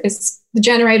yeah, it's the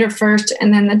generator first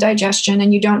and then the digestion,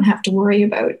 and you don't have to worry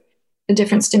about the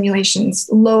different stimulations,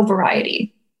 low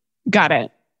variety. Got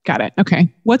it.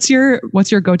 Okay. What's your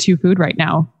go-to food right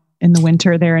now in the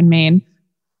winter there in Maine?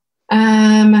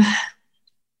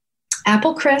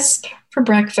 Apple crisp for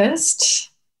breakfast,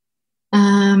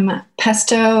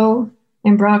 pesto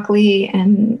and broccoli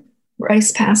and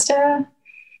rice pasta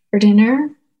for dinner.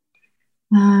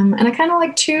 And I kind of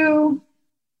like two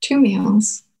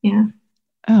meals. Yeah.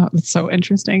 Oh, that's so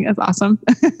interesting. That's awesome.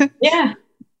 Yeah.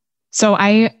 So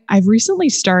I've recently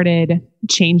started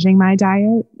changing my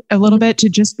diet a little bit to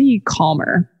just be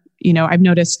calmer. I've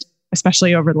noticed,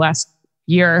 especially over the last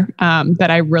year, that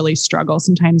I really struggle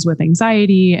sometimes with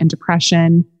anxiety and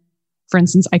depression. For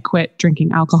instance, I quit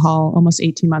drinking alcohol almost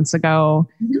 18 months ago,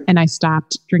 and I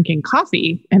stopped drinking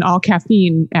coffee and all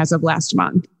caffeine as of last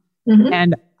month.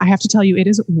 And I have to tell you, it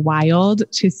is wild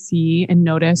to see and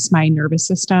notice my nervous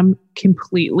system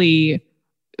completely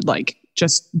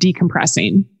just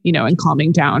decompressing, and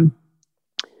calming down.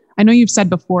 I know you've said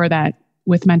before that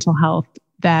with mental health,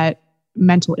 that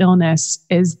mental illness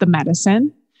is the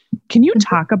medicine. Can you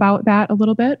talk about that a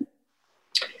little bit?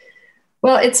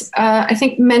 Well, I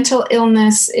think mental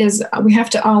illness is, we have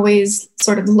to always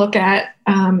sort of look at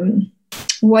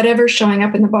whatever's showing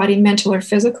up in the body, mental or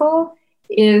physical,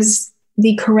 is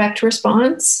the correct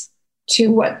response to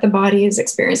what the body is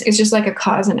experiencing. It's just like a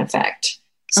cause and effect.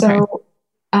 So,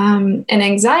 and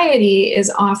anxiety is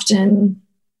often,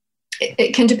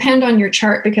 it can depend on your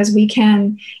chart, because we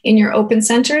can, in your open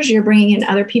centers, you're bringing in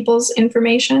other people's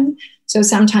information. So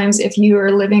sometimes if you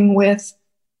are living with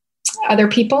other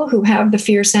people who have the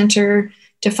fear center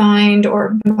defined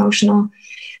or emotional,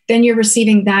 then you're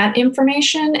receiving that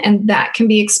information, and that can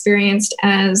be experienced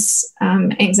as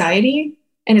anxiety,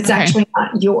 and it's actually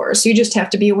not yours. So you just have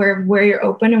to be aware of where you're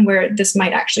open and where this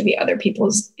might actually be other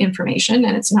people's information,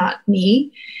 and it's not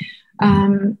me.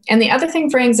 And the other thing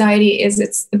for anxiety is,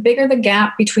 it's the bigger the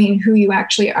gap between who you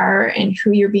actually are and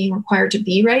who you're being required to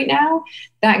be right now.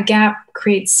 That gap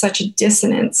creates such a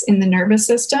dissonance in the nervous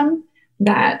system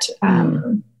that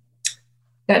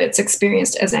that it's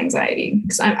experienced as anxiety,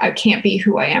 because I can't be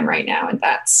who I am right now, and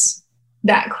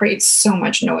that creates so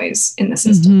much noise in the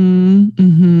system.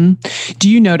 Do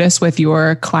you notice with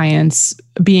your clients,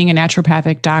 being a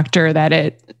naturopathic doctor,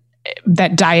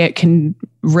 that diet can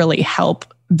really help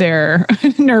their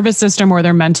nervous system or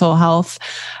their mental health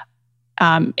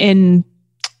in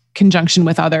conjunction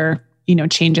with other,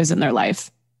 changes in their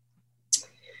life?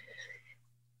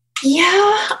 Yeah,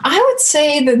 I would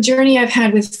say the journey I've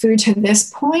had with food to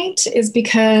this point is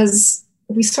because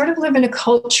we sort of live in a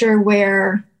culture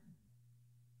where,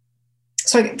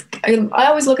 so I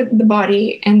always look at the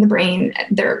body and the brain,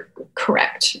 they're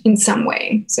correct in some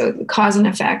way. So cause and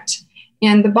effect.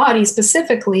 And the body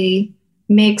specifically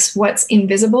makes what's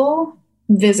invisible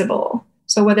visible.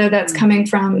 So whether that's coming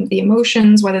from the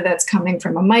emotions, whether that's coming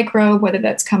from a microbe, whether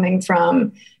that's coming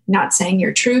from not saying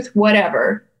your truth,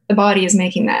 whatever, the body is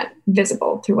making that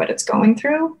visible through what it's going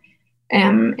through,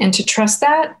 and to trust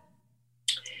that.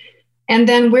 And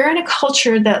then we're in a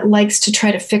culture that likes to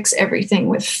try to fix everything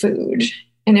with food.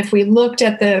 And if we looked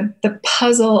at the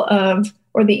puzzle of,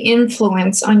 or the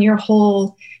influence on your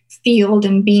whole field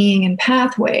and being and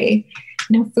pathway,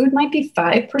 food might be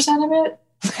 5% of it.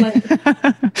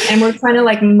 And we're trying to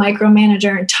micromanage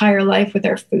our entire life with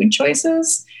our food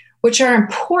choices, which are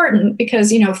important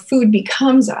because, food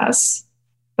becomes us.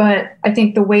 But I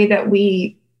think the way that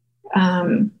we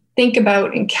think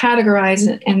about and categorize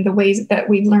it, and the ways that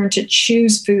we've learned to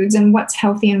choose foods and what's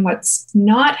healthy and what's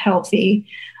not healthy,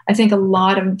 I think a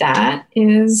lot of that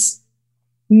is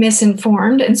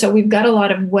misinformed. And so we've got a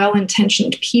lot of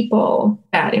well-intentioned people,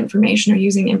 bad information, or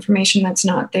using information that's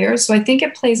not there. So I think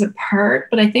it plays a part,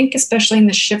 but I think especially in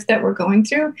the shift that we're going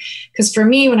through, because for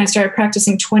me, when I started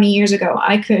practicing 20 years ago,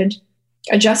 I could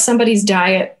adjust somebody's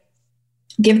diet,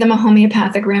 give them a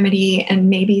homeopathic remedy and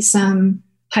maybe some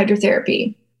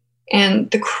hydrotherapy. And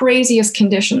the craziest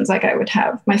conditions, I would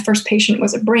have, my first patient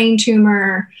was a brain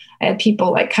tumor. I had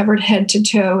people covered head to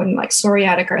toe in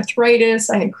psoriatic arthritis.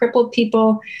 I had crippled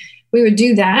people. We would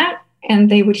do that and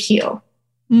they would heal.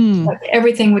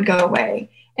 Everything would go away.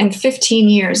 And 15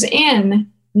 years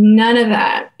in, none of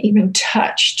that even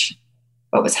touched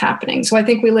what was happening. So I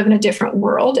think we live in a different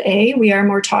world. We are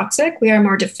more toxic. We are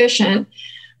more deficient.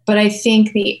 But I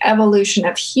think the evolution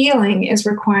of healing is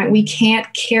requiring, we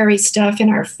can't carry stuff in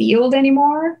our field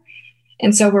anymore.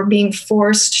 And so we're being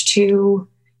forced to,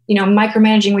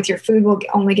 micromanaging with your food will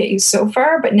only get you so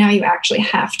far, but now you actually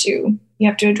have to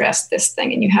address this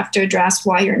thing, and you have to address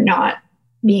why you're not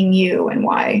being you and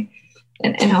why,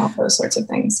 and all of those sorts of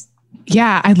things.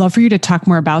 Yeah. I'd love for you to talk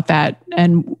more about that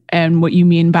and what you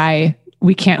mean by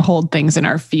we can't hold things in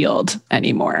our field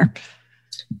anymore.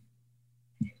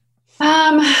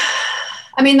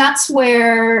 That's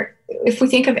where, if we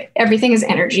think of everything as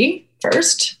energy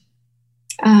first,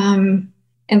 and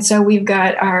so we've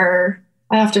got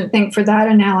I often think for that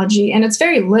analogy, and it's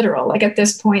very literal, at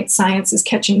this point, science is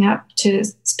catching up to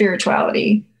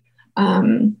spirituality.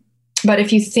 But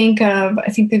if you think of, I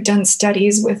think they've done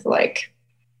studies with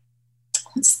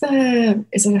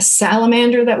is it a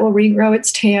salamander that will regrow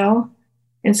its tail?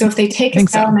 And so if they take a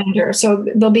salamander, so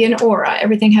there'll be an aura,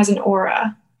 everything has an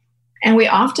aura. And we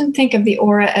often think of the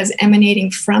aura as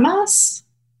emanating from us,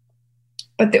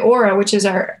 but the aura, which is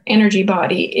our energy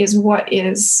body, is what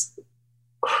is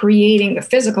creating the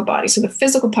physical body. So the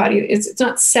physical body, it's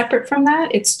not separate from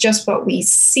that. It's just what we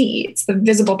see. It's the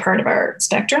visible part of our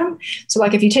spectrum. So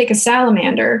like if you take a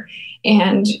salamander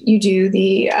and you do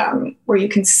the, where you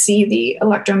can see the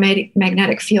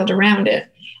electromagnetic field around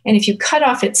it, and if you cut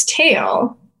off its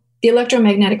tail, the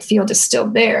electromagnetic field is still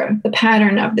there, the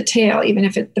pattern of the tail, even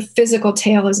if the physical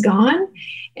tail is gone,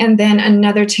 and then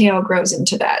another tail grows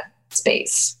into that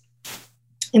space.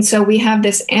 And so we have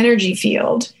this energy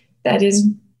field that is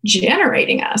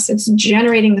generating us. It's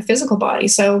generating the physical body.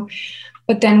 So,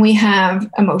 but then we have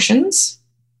emotions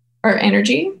or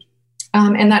energy.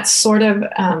 And that's sort of,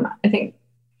 I think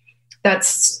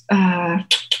that's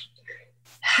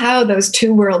how those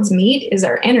two worlds meet is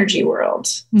our energy world.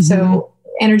 Mm-hmm. So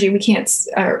energy,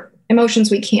 our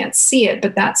emotions, we can't see it,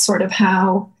 but that's sort of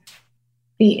how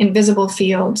the invisible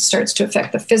field starts to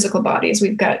affect the physical bodies.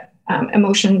 We've got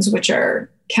emotions, which are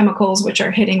chemicals, which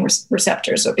are hitting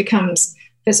receptors. So it becomes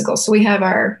physical. So we have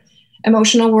our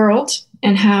emotional world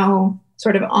and how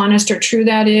sort of honest or true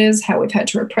that is, how we've had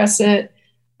to repress it,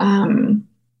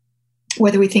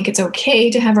 whether we think it's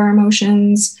okay to have our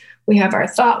emotions. We have our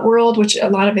thought world, which a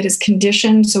lot of it is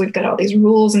conditioned. So we've got all these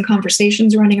rules and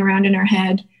conversations running around in our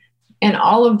head. And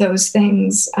all of those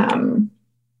things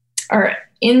are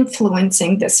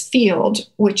influencing this field,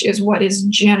 which is what is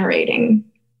generating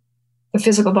the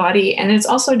physical body. And it's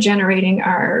also generating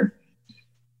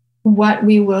what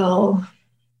we will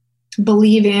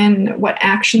believe in, what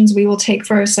actions we will take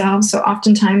for ourselves. So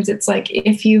oftentimes it's like,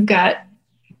 if you've got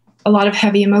a lot of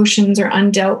heavy emotions or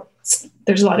undealt,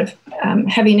 there's a lot of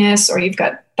heaviness, or you've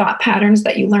got thought patterns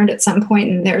that you learned at some point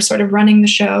and they're sort of running the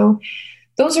show.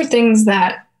 Those are things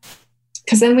that,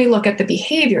 because then we look at the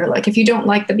behavior, like if you don't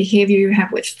like the behavior you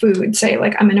have with food, say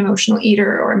like I'm an emotional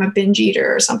eater or I'm a binge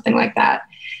eater or something like that.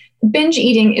 Binge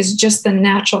eating is just the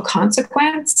natural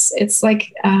consequence. It's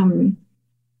like,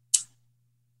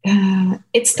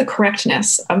 it's the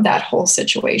correctness of that whole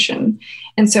situation.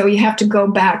 And so you have to go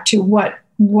back to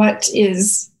what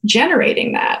is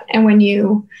generating that. And when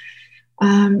you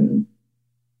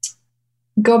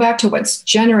go back to what's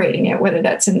generating it, whether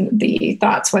that's in the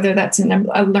thoughts, whether that's in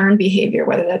a learned behavior,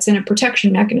 whether that's in a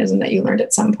protection mechanism that you learned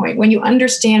at some point, when you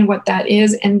understand what that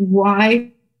is and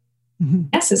why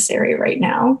necessary right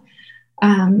now,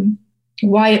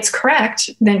 why it's correct,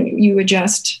 then you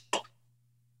adjust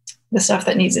the stuff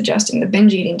that needs adjusting. The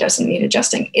binge eating doesn't need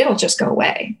adjusting. It'll just go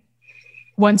away.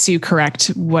 Once you correct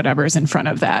whatever's in front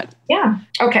of that. Yeah.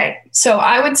 Okay. So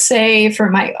I would say for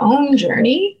my own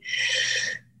journey,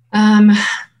 I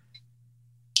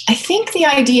think the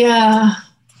idea,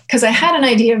 because I had an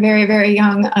idea very, very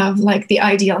young of like the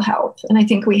ideal health. And I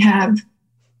think we have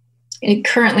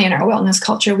currently in our wellness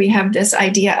culture, we have this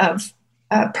idea of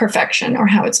perfection, or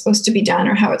how it's supposed to be done,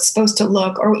 or how it's supposed to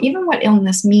look, or even what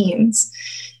illness means.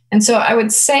 And so I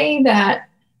would say that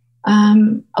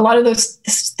a lot of those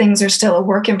things are still a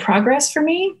work in progress for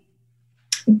me.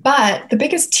 But the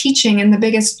biggest teaching and the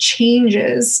biggest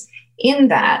changes in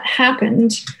that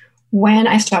happened when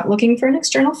I stopped looking for an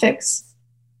external fix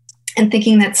and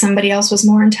thinking that somebody else was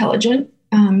more intelligent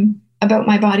about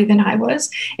my body than I was.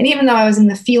 And even though I was in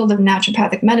the field of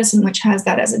naturopathic medicine, which has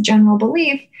that as a general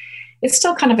belief, it's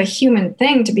still kind of a human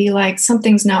thing to be like,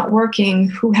 something's not working,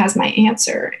 who has my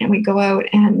answer? And we go out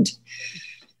and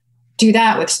do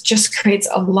that, which just creates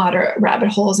a lot of rabbit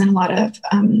holes and a lot of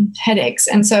headaches.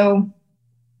 And so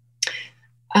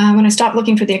when I stopped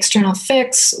looking for the external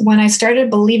fix, when I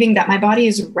started believing that my body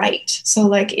is right. So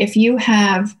like if you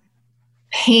have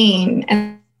pain,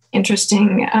 and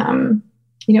interesting,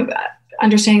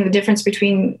 understanding the difference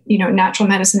between, natural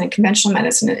medicine and conventional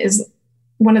medicine is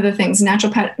one of the things.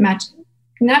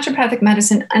 Naturopathic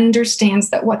medicine understands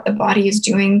that what the body is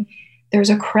doing, there's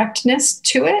a correctness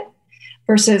to it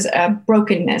versus a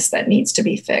brokenness that needs to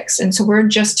be fixed. And so we're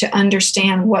just to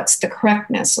understand what's the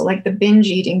correctness. So like the binge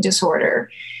eating disorder,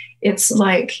 it's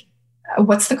like,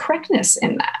 what's the correctness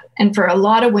in that? And for a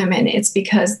lot of women, it's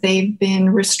because they've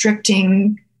been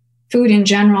restricting food in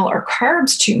general or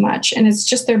carbs too much. And it's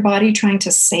just their body trying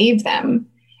to save them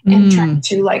and trying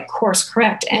to like course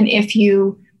correct. And if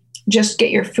you just get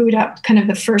your food up, kind of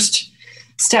the first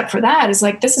step for that is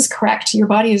like, this is correct. Your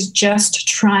body is just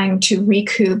trying to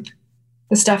recoup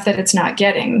the stuff that it's not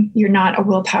getting. You're not a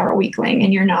willpower weakling,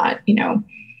 and you're not,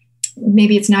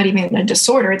 maybe it's not even a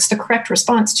disorder. It's the correct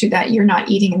response to that. You're not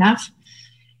eating enough.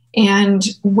 And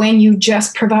when you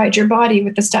just provide your body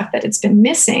with the stuff that it's been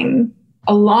missing,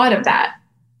 a lot of that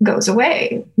goes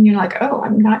away. And you're like, oh,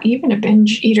 I'm not even a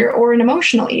binge eater or an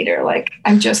emotional eater. Like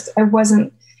I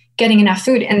wasn't getting enough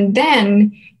food. And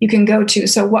then you can go to,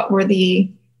 so what were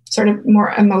the sort of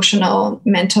more emotional,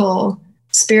 mental,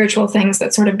 spiritual things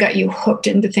that sort of got you hooked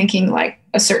into thinking like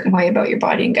a certain way about your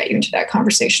body and got you into that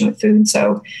conversation with food.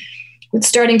 So with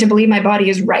starting to believe my body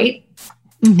is right.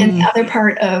 Mm-hmm. And the other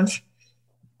part of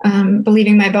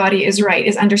believing my body is right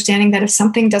is understanding that if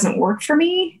something doesn't work for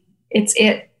me, it's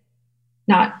it,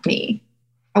 not me.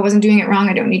 I wasn't doing it wrong.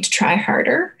 I don't need to try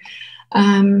harder.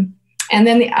 And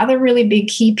then the other really big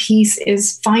key piece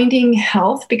is finding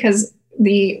health, because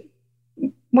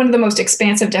one of the most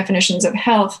expansive definitions of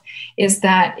health is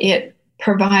that it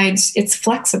provides its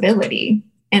flexibility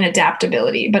and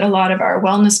adaptability. But a lot of our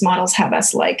wellness models have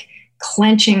us like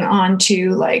clenching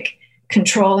onto like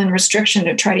control and restriction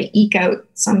to try to eke out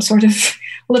some sort of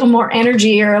a little more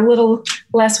energy or a little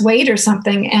less weight or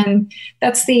something. And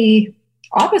that's the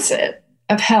opposite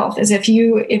of health, is if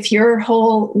your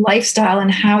whole lifestyle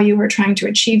and how you were trying to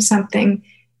achieve something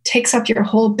takes up your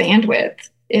whole bandwidth,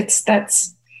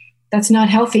 that's not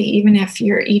healthy, even if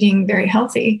you're eating very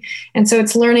healthy. And so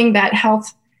it's learning that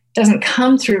health doesn't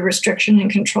come through restriction and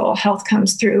control. Health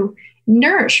comes through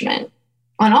nourishment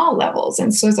on all levels.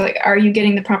 And so it's like, are you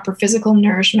getting the proper physical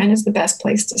nourishment is the best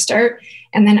place to start.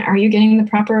 And then are you getting the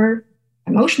proper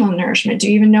emotional nourishment? Do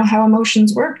you even know how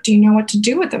emotions work? Do you know what to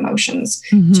do with emotions?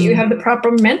 Mm-hmm. Do you have the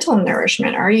proper mental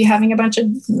nourishment? Are you having a bunch of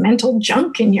mental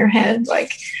junk in your head?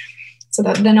 Like, so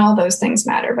that then all those things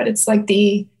matter. But it's like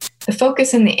the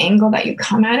focus and the angle that you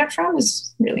come at it from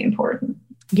is really important.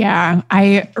 Yeah.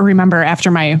 I remember after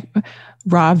my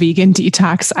raw vegan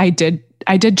detox, I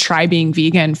did try being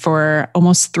vegan for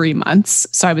almost 3 months.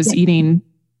 So I was eating,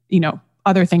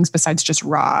 other things besides just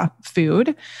raw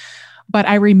food. But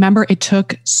I remember it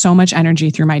took so much energy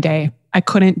through my day. I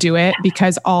couldn't do it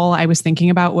because all I was thinking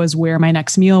about was where my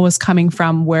next meal was coming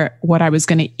from, what I was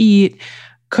going to eat.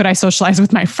 Could I socialize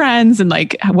with my friends, and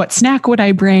like what snack would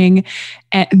I bring?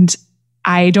 And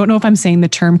I don't know if I'm saying the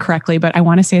term correctly, but I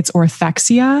want to say it's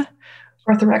orthorexia.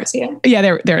 Orthorexia. Yeah,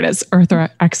 there it is.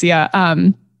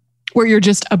 Orthorexia. Where you're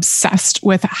just obsessed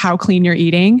with how clean you're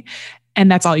eating. And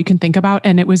that's all you can think about.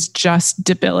 And it was just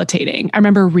debilitating. I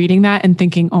remember reading that and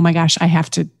thinking, oh my gosh, I have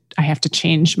to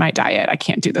change my diet. I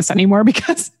can't do this anymore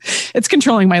because it's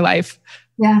controlling my life.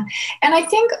 Yeah. And I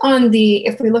think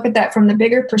if we look at that from the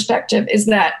bigger perspective, is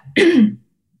that,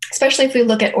 especially if we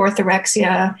look at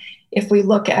orthorexia, if we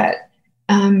look at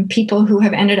people who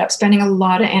have ended up spending a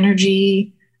lot of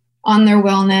energy on their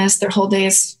wellness, their whole day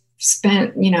is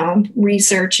spent,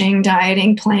 researching,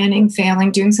 dieting, planning,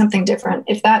 failing, doing something different.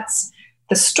 If that's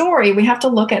the story, we have to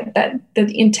look at that.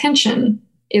 The intention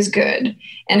is good.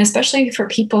 And especially for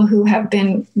people who have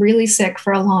been really sick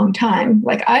for a long time,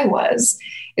 like I was,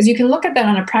 is you can look at that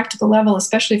on a practical level,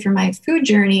 especially for my food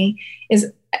journey,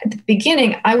 is at the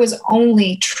beginning, I was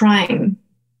only trying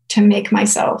to make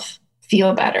myself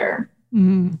feel better.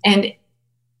 Mm. And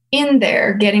in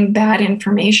there, getting bad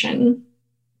information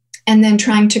and then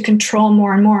trying to control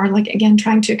more and more, like, again,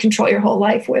 trying to control your whole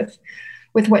life with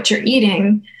what you're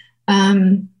eating.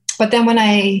 But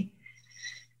then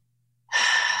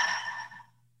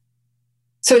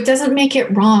so it doesn't make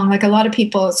it wrong. Like a lot of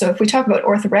people, so if we talk about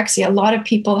orthorexia, a lot of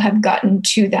people have gotten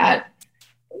to that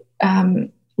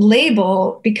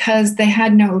label because they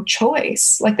had no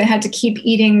choice. Like they had to keep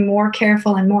eating more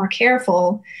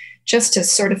careful just to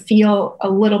sort of feel a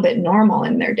little bit normal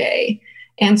in their day.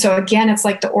 And so again, it's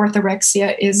like the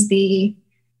orthorexia is the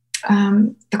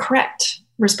correct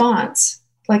response.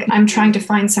 Like I'm trying to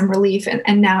find some relief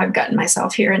and now I've gotten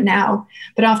myself here and now.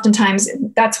 But oftentimes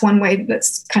that's one way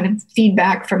that's kind of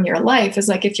feedback from your life is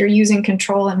like if you're using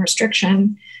control and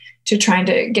restriction to trying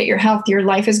to get your health, your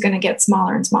life is going to get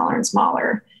smaller and smaller and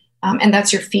smaller. And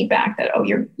that's your feedback that, oh,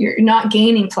 you're not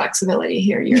gaining flexibility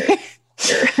here. You're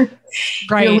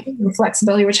right. You're losing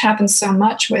flexibility, which happens so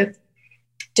much with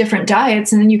different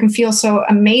diets. And then you can feel so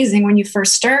amazing when you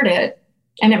first start it,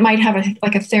 and it might have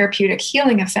a therapeutic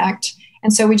healing effect.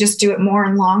 And so we just do it more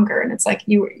and longer. And it's like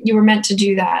you were meant to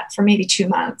do that for maybe 2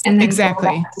 months and then exactly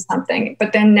go back to something.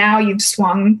 But then now you've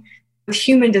swung with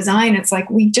human design. It's like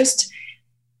we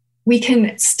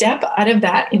can step out of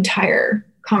that entire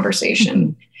conversation.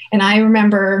 Mm-hmm. And I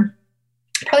remember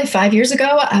probably 5 years ago,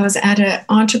 I was at an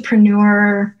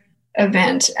entrepreneur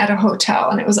event at a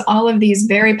hotel, and it was all of these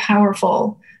very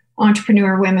powerful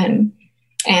entrepreneur women.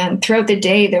 And throughout the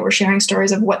day, they were sharing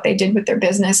stories of what they did with their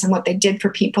business and what they did for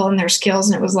people and their skills.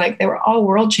 And it was like, they were all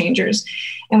world changers.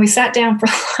 And we sat down for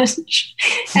lunch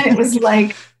and it was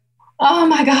like, Oh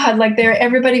my God, like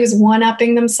everybody was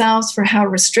one-upping themselves for how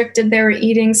restricted they were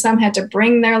eating. Some had to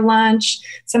bring their lunch.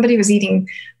 Somebody was eating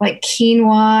like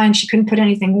quinoa and she couldn't put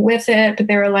anything with it. But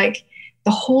they were like,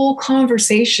 the whole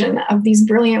conversation of these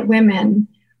brilliant women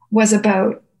was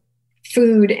about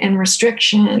food and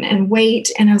restriction and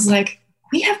weight. And I was like,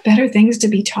 we have better things to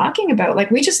be talking about. Like,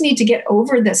 we just need to get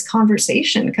over this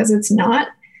conversation because it's not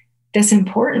this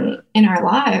important in our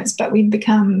lives, but we've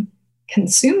become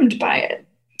consumed by it.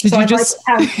 Did you just,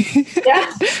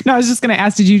 yeah. No, I was just going to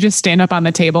ask, did you just stand up on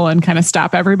the table and kind of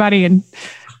stop everybody and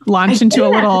launch into a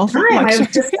little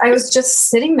lecture? I was just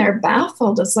sitting there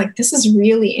baffled. It's like, this is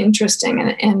really interesting.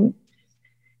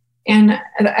 And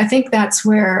I think that's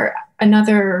where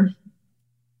another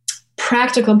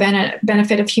practical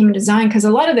benefit of human design, because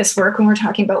a lot of this work, when we're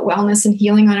talking about wellness and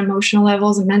healing on emotional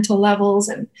levels and mental levels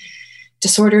and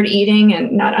disordered eating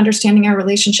and not understanding our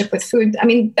relationship with food, I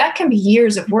mean, that can be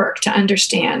years of work to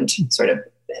understand sort of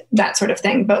that sort of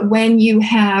thing. But when you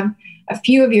have a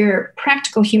few of your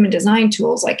practical human design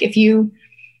tools, like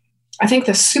I think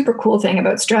the super cool thing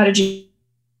about strategy,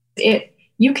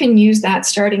 you can use that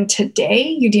starting today.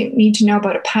 You don't need to know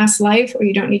about a past life, or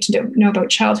you don't need to know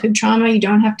about childhood trauma. You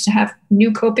don't have to have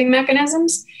new coping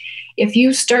mechanisms. If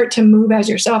you start to move as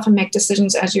yourself and make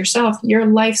decisions as yourself, your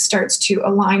life starts to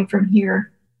align from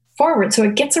here forward. So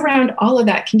it gets around all of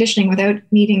that conditioning without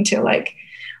needing to like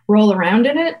roll around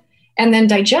in it. And then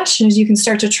digestion is you can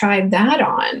start to try that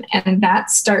on. And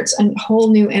that starts a whole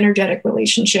new energetic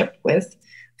relationship with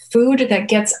food that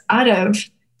gets out of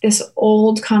this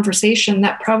old conversation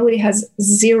that probably has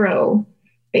zero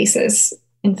basis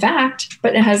in fact,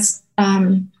 but it has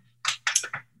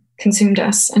consumed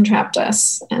us and trapped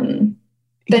us and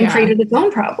then created its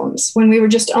own problems when we were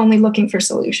just only looking for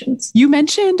solutions. You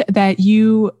mentioned that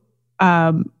you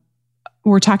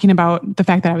were talking about the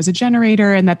fact that I was a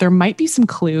generator and that there might be some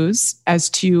clues as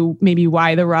to maybe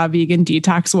why the raw vegan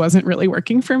detox wasn't really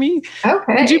working for me.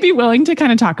 Okay. Would you be willing to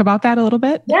kind of talk about that a little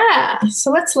bit? Yeah.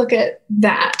 So let's look at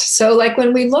that. So like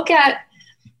when we look at,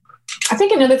 I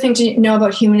think another thing to know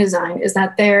about human design is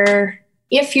that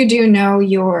if you do know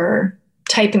your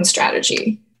type and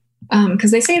strategy, because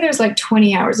they say there's like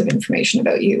 20 hours of information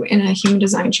about you in a human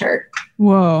design chart.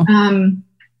 Whoa.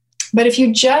 But if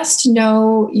you just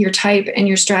know your type and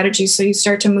your strategy, so you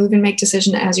start to move and make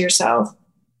decisions as yourself,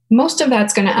 most of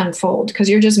that's going to unfold because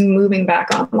you're just moving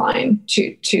back online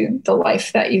to the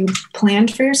life that you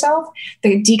planned for yourself.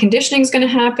 The deconditioning is going to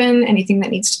happen. Anything that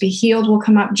needs to be healed will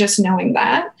come up just knowing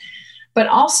that. But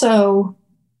also,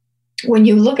 when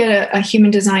you look at a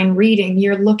human design reading,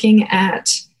 you're looking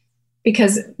at,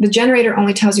 because the generator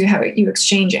only tells you how you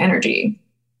exchange energy.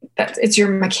 It's your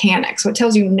mechanics. So it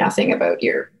tells you nothing about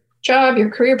your job, your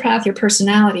career path, your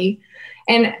personality.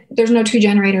 And there's no two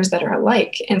generators that are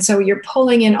alike. And so you're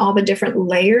pulling in all the different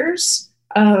layers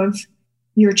of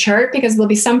your chart, because there'll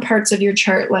be some parts of your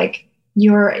chart, like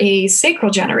you're a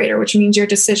sacral generator, which means your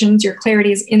decisions, your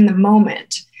clarity is in the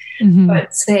moment. Mm-hmm.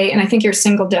 But and I think you're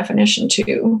single definition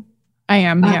too. I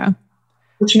am, yeah.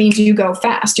 Which means you go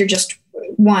fast. You're just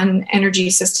one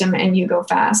energy system and you go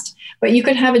fast. But you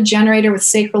could have a generator with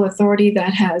sacral authority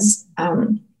that has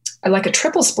like a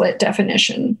triple split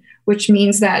definition, which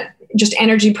means that just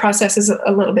energy processes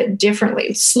a little bit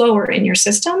differently, slower in your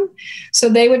system. So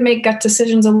they would make gut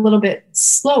decisions a little bit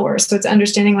slower. So it's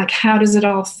understanding like, how does it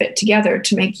all fit together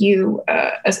to make you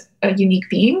a unique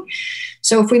being?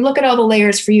 So if we look at all the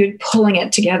layers for you pulling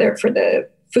it together for the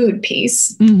food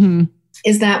piece, mm-hmm.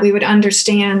 is that we would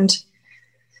understand.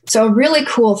 So a really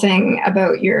cool thing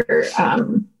about your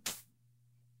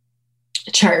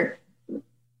chart,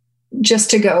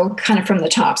 just to go kind of from the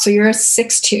top. So you're a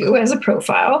 6-2 as a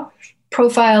profile.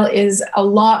 Profile is a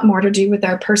lot more to do with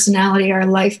our personality, our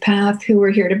life path, who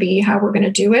we're here to be, how we're going to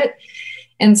do it.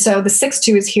 And so the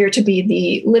 6-2 is here to be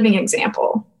the living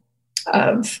example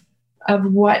of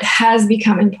what has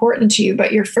become important to you.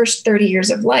 But your first 30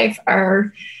 years of life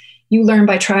you learn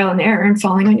by trial and error and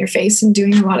falling on your face and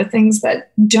doing a lot of things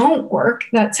that don't work.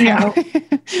 That's how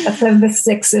the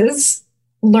 6s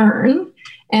learn.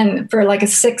 And for like a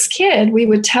 6 kid, we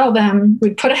would tell them,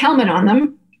 we'd put a helmet on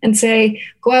them and say,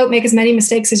 go out, make as many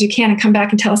mistakes as you can and come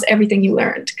back and tell us everything you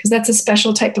learned. Because that's a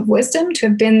special type of wisdom to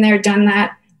have been there, done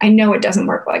that. I know it doesn't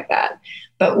work like that,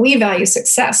 but we value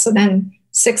success. So then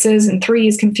 6s and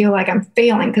 3s can feel like I'm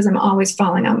failing because I'm always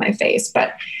falling on my face.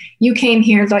 But you came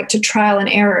here like to trial and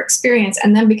error experience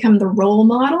and then become the role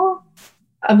model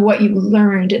of what you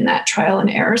learned in that trial and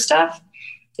error stuff.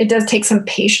 It does take some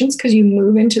patience because you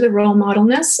move into the role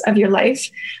modelness of your life,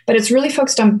 but it's really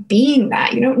focused on being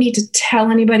that. You don't need to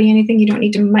tell anybody anything. You don't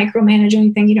need to micromanage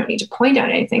anything. You don't need to point out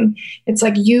anything. It's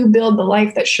like you build the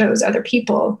life that shows other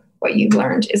people what you've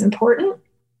learned is important.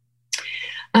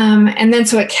 And then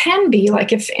so it can be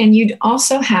like and you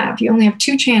only have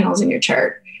 2 channels in your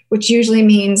chart, which usually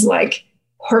means like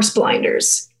horse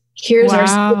blinders. Here's our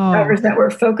superpowers that we're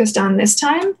focused on this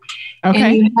time. Okay.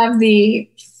 And you have the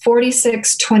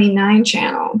 4629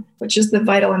 channel, which is the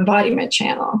vital embodiment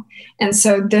channel. And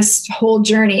so this whole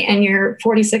journey, and your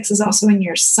 46 is also in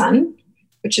your sun,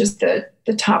 which is the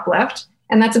top left.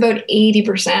 And that's about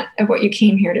 80% of what you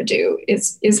came here to do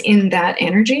is in that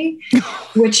energy,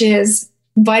 which is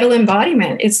vital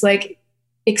embodiment. It's like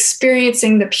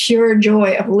experiencing the pure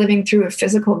joy of living through a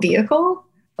physical vehicle.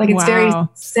 Like it's very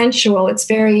sensual. It's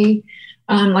very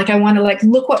like I want to like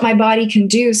look what my body can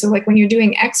do. So like when you're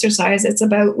doing exercise, it's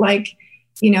about like,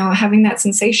 having that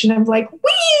sensation of like,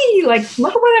 wee, like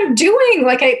look at what I'm doing.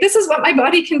 Like this is what my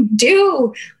body can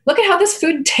do. Look at how this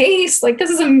food tastes. Like this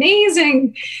is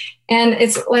amazing. And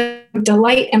it's like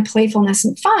delight and playfulness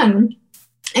and fun.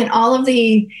 And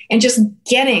just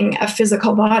getting a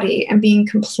physical body and being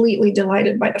completely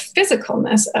delighted by the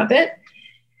physicalness of it.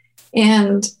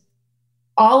 And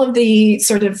all of the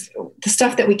sort of the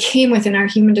stuff that we came with in our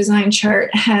human design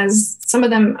chart some of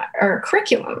them are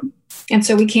curriculum. And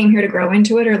so we came here to grow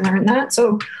into it or learn that.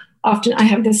 So often I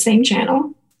have the same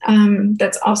channel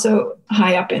that's also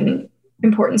high up in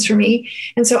importance for me.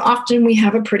 And so often we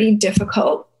have a pretty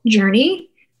difficult journey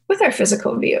with our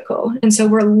physical vehicle. And so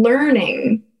we're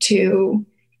learning to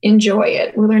enjoy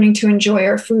it. We're learning to enjoy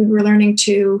our food. We're learning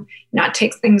to not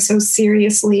take things so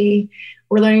seriously.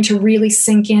 We're learning to really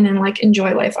sink in and like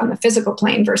enjoy life on the physical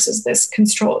plane versus this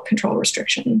control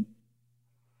restriction.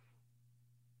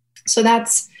 So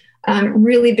that's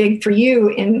really big for you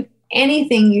in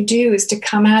anything you do, is to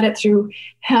come at it through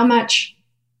how much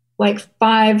like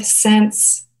 5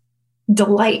 sense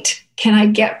delight can I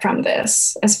get from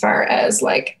this, as far as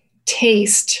like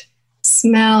taste,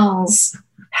 smells,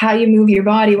 how you move your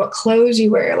body, what clothes you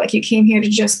wear. Like you came here to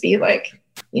just be like,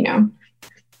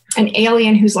 an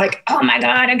alien who's like, oh my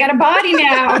God, I got a body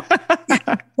now.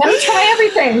 Let me try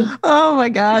everything. Oh my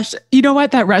gosh. You know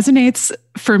what? That resonates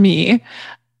for me.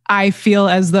 I feel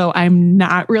as though I'm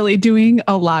not really doing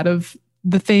a lot of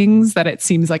the things that it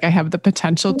seems like I have the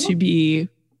potential to be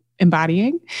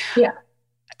embodying. Yeah.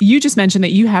 You just mentioned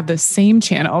that you have the same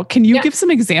channel. Can you give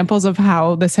some examples of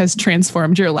how this has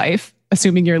transformed your life,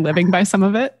 assuming you're living by some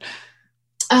of it?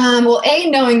 Well,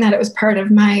 knowing that it was part of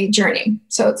my journey.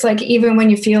 So it's like, even when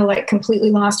you feel like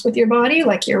completely lost with your body,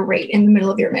 like you're right in the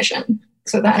middle of your mission.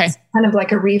 So that's kind of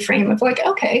like a reframe of like,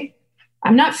 okay,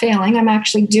 I'm not failing. I'm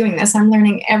actually doing this. I'm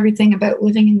learning everything about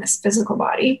living in this physical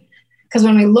body. Because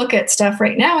when we look at stuff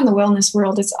right now in the wellness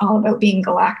world, it's all about being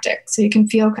galactic. So it can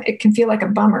feel like a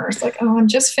bummer. It's like, oh, I'm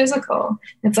just physical.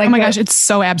 It's like, oh my gosh, it's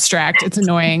so abstract. It's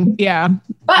annoying. Yeah.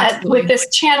 But absolutely. With this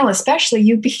channel, especially,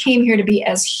 you came here to be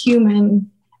as human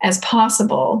as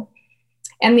possible.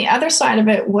 And the other side of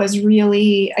it was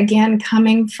really, again,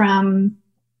 coming from,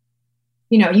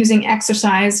 using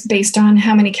exercise based on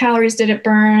how many calories did it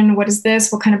burn? What is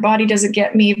this? What kind of body does it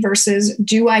get me? Versus,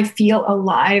 do I feel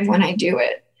alive when I do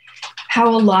it? How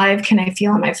alive can I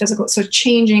feel in my physical? So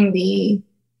changing the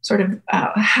sort of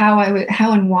how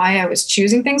and why I was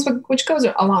choosing things, which goes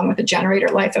along with the generator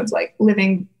life of like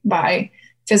living by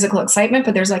physical excitement,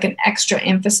 but there's like an extra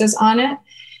emphasis on it.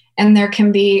 And there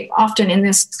can be often in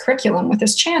this curriculum with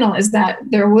this channel is that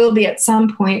there will be at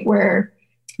some point where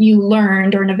you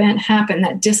learned or an event happened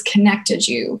that disconnected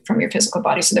you from your physical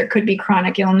body. So there could be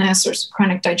chronic illness or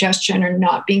chronic digestion or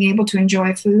not being able to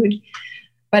enjoy food.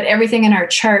 But everything in our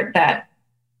chart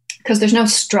because there's no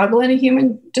struggle in a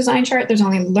human design chart, there's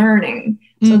only learning.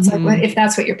 So it's like, if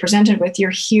that's what you're presented with,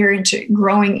 you're here into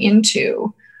growing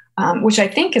into, which I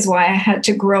think is why I had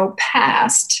to grow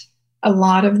past a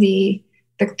lot of the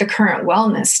current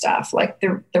wellness stuff, like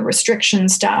the restriction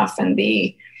stuff and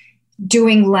the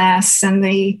doing less and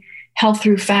the health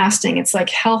through fasting. It's like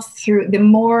health through the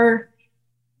more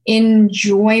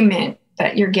enjoyment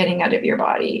that you're getting out of your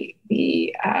body.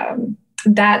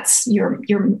 That's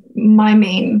my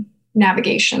main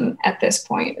navigation at this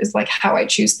point, is like how I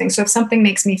choose things. So if something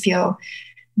makes me feel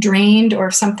drained, or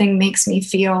if something makes me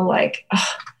feel like, I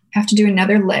have to do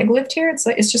another leg lift here,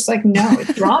 it's just like, no,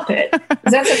 drop it.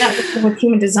 That's what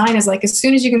human design is like. As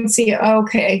soon as you can see,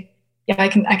 okay, yeah, I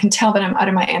can tell that I'm out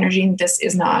of my energy and this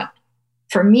is not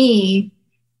for me.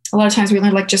 A lot of times we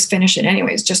learn like, just finish it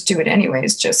anyways, just do it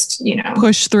anyways, just,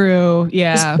 push through.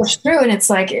 Yeah. Just push through. And it's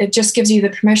like, it just gives you the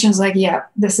permission. It's like, yeah,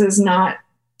 this is not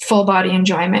full body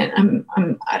enjoyment,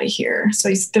 I'm out of here. So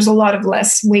there's a lot of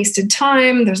less wasted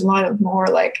time. There's a lot of more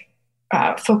like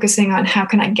focusing on how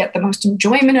can I get the most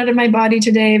enjoyment out of my body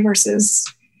today versus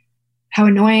how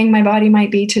annoying my body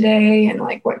might be today, and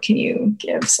like what can you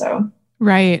give. So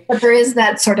right. But there is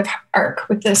that sort of arc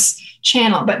with this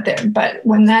channel, but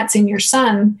when that's in your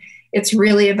son, it's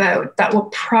really about, that will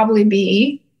probably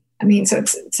be, so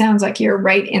it sounds like you're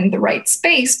right in the right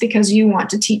space because you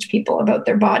want to teach people about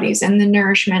their bodies and the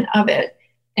nourishment of it.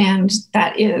 And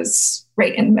that is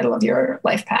right in the middle of your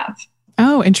life path.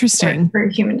 Oh, interesting. For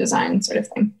human design sort of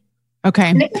thing. Okay.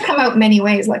 And it can come out many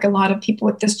ways. Like a lot of people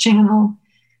with this channel,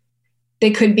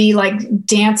 they could be like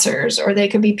dancers, or they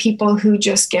could be people who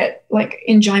just get like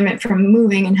enjoyment from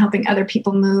moving and helping other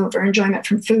people move, or enjoyment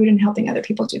from food and helping other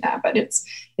people do that. But it's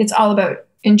all about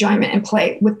enjoyment and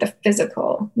play with the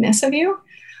physicalness of you.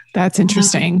 That's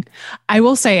interesting. I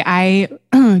will say I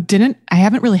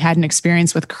haven't really had an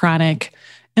experience with chronic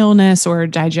illness or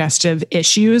digestive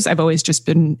issues. I've always just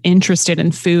been interested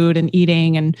in food and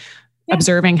eating and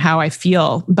observing how I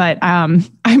feel. But I'm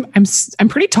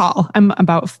pretty tall. I'm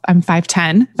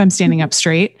 5'10" if I'm standing up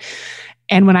straight.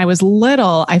 And when I was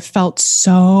little, I felt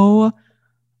so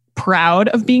proud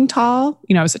of being tall.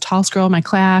 I was a tallest girl in my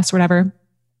class or whatever.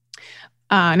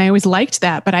 And I always liked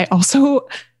that, but I also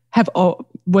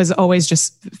was always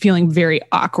just feeling very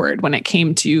awkward when it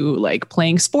came to like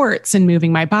playing sports and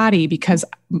moving my body because,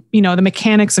 the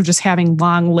mechanics of just having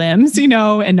long limbs,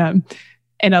 and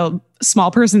a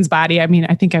small person's body.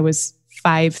 I think I was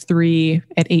 5'3"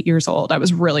 at 8 years old. I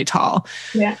was really tall.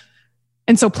 Yeah.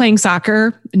 And so playing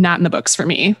soccer, not in the books for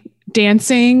me.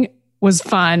 Dancing was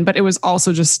fun, but it was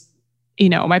also just,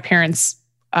 my parents,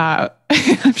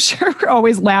 I'm sure we're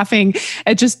always laughing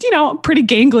at just, pretty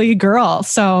gangly girl.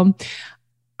 So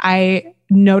I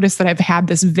noticed that I've had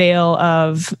this veil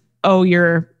of, oh,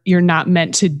 you're not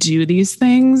meant to do these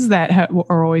things that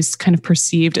are always kind of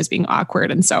perceived as being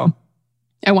awkward. And so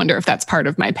I wonder if that's part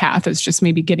of my path, is just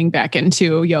maybe getting back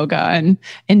into yoga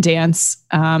and dance.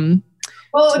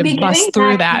 Well, it would be bust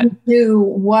through that. To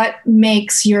what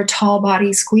makes your tall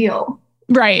body squeal.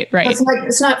 Right.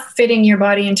 It's not fitting your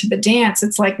body into the dance.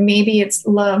 It's like, maybe it's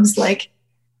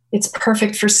it's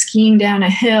perfect for skiing down a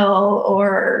hill,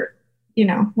 or,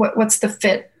 what's the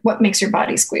fit? What makes your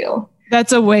body squeal?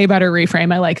 That's a way better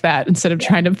reframe. I like that, instead of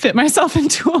trying to fit myself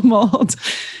into a mold.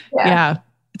 Yeah.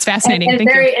 It's fascinating.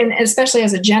 And especially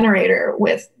as a generator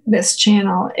with this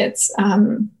channel, it's,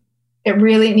 it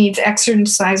really needs,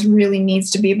 exercise really needs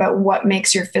to be about what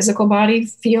makes your physical body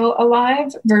feel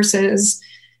alive versus,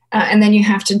 and then you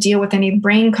have to deal with any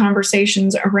brain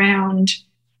conversations around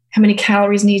how many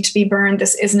calories need to be burned.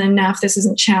 This isn't enough. This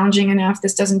isn't challenging enough.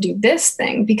 This doesn't do this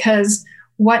thing, because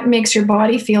what makes your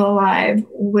body feel alive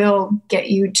will get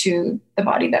you to the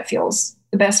body that feels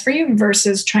the best for you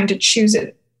versus trying to choose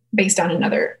it based on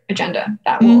another agenda.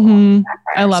 That will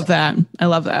I love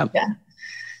that. Yeah.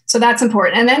 So that's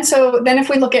important. And then if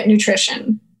we look at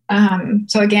nutrition,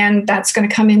 so again, that's going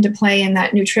to come into play in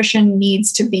that nutrition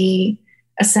needs to be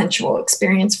a sensual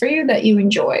experience for you that you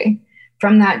enjoy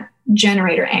from that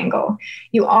generator angle.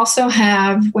 You also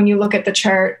have, when you look at the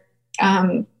chart,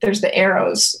 there's the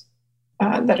arrows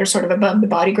that are sort of above the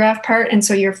body graph part. And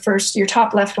so your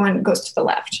top left one goes to the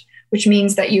left, which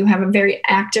means that you have a very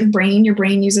active brain. Your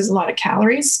brain uses a lot of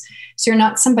calories. So you're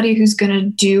not somebody who's going to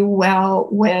do well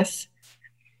with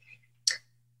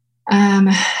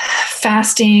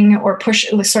fasting or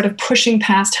pushing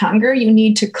past hunger. You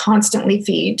need to constantly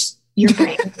feed your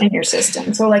brain and your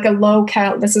system. So like a low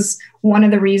cal, this is one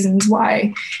of the reasons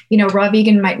why, raw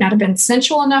vegan might not have been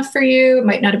sensual enough for you. It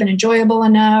might not have been enjoyable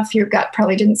enough. Your gut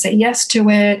probably didn't say yes to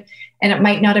it. And it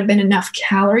might not have been enough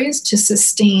calories to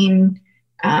sustain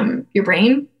your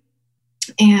brain.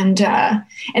 And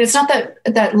it's not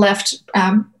that left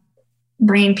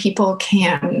brain people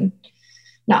can,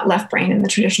 not left brain in the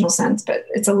traditional sense, but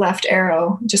it's a left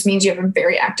arrow. It just means you have a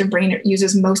very active brain. It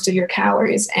uses most of your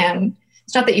calories. And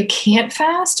it's not that you can't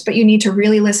fast, but you need to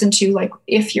really listen to, like,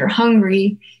 if you're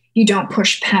hungry, you don't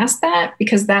push past that,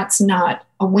 because that's not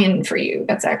a win for you.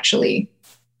 That's actually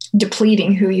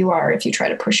depleting who you are if you try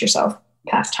to push yourself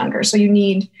past hunger. So you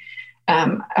need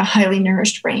a highly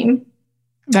nourished brain.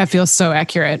 That feels so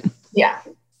accurate. Yeah.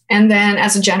 And then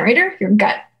as a generator, your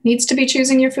gut needs to be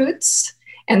choosing your foods.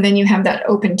 And then you have that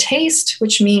open taste,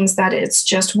 which means that it's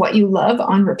just what you love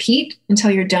on repeat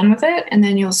until you're done with it. And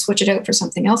then you'll switch it out for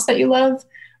something else that you love,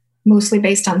 mostly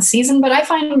based on season. But I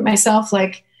find myself,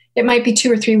 like, it might be 2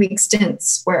 or 3 week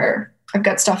stints where I've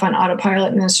got stuff on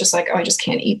autopilot and it's just like, oh, I just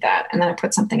can't eat that. And then I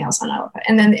put something else on autopilot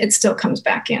and then it still comes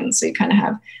back in. So you kind of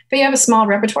have, but you have a small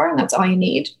repertoire and that's all you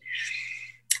need.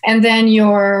 And then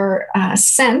your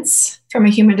sense from a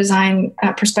human design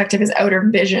perspective is outer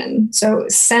vision. So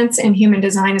sense in human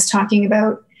design is talking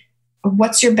about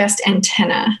what's your best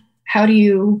antenna? How do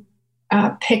you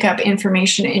pick up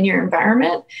information in your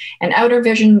environment? And outer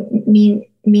vision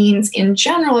means in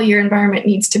general, your environment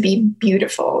needs to be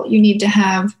beautiful. You need to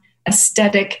have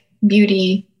aesthetic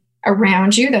beauty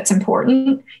around you. That's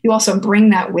important. You also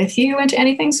bring that with you into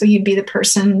anything. So you'd be the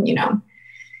person,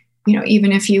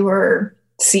 even if you were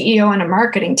CEO on a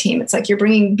marketing team, it's like you're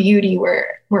bringing beauty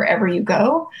wherever you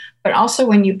go. But also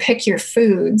when you pick your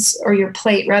foods or your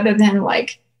plate, rather than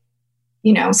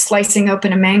slicing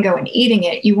open a mango and eating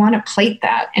it, you want to plate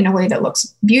that in a way that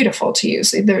looks beautiful to you.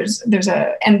 So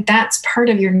and that's part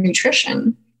of your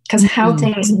nutrition, because how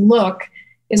things look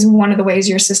is one of the ways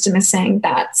your system is saying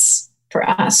that's for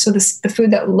us. So the food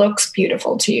that looks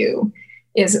beautiful to you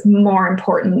is more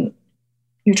important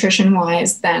nutrition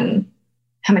wise than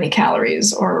how many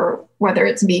calories, or whether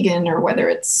it's vegan or whether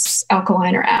it's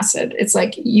alkaline or acid. It's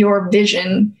like your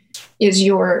vision is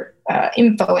your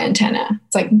info antenna.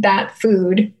 It's like that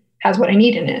food has what I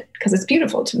need in it because it's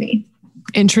beautiful to me.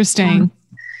 Interesting.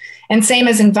 And same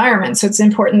as environment. So it's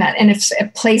important that, and if a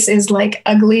place is like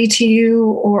ugly to you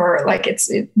or like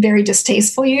it's very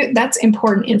distasteful to you, that's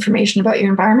important information about your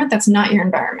environment. That's not your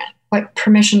environment. Like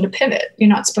permission to pivot. You're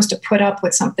not supposed to put up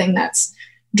with something that's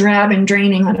drab and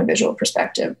draining on a visual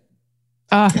perspective.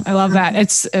 I love that.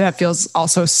 That feels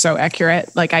also so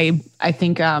accurate. Like I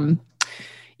think,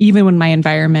 even when my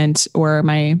environment or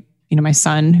my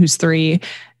son who's 3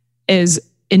 is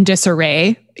in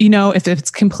disarray, if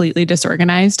it's completely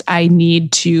disorganized, I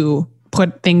need to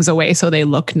put things away so they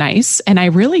look nice. And I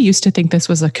really used to think this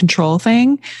was a control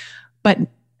thing, but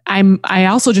I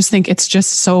also just think it's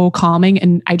just so calming,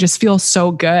 and I just feel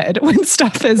so good when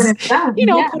stuff is,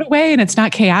 put away and it's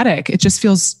not chaotic. It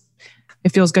feels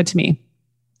good to me.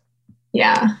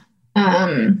 Yeah.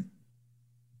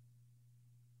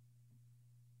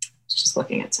 Just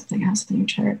looking at something else in your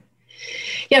chart.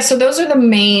 Yeah. So those are the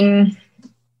main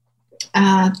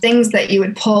things that you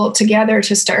would pull together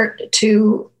to start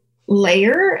to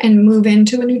layer and move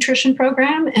into a nutrition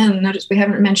program. And notice we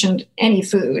haven't mentioned any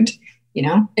food.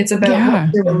 It's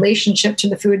about your relationship to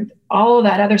the food. All of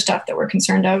that other stuff that we're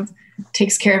concerned of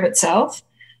takes care of itself,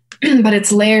 but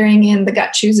it's layering in the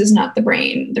gut chooses, not the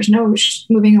brain. There's no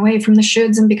moving away from the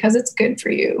shoulds and because it's good for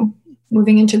you.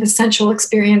 Moving into the sensual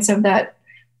experience of that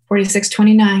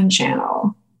 4629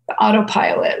 channel, the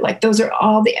autopilot, like those are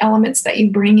all the elements that you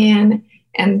bring in.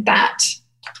 And that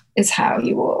is how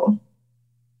you will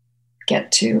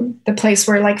get to the place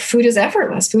where like food is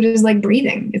effortless. Food is like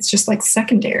breathing. It's just like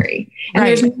secondary. And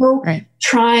there's no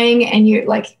trying, and you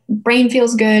like brain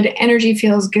feels good, energy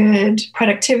feels good,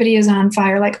 productivity is on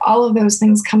fire. Like all of those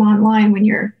things come online when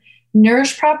you're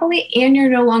nourished properly and you're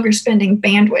no longer spending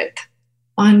bandwidth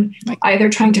on either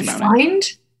trying to find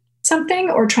something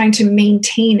or trying to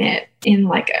maintain it in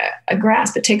like a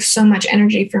grasp. It takes so much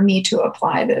energy for me to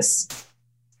apply this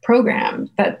program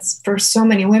that's for so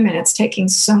many women. It's taking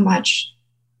so much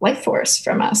life force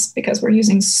from us because we're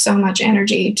using so much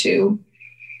energy to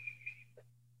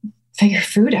figure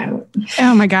food out.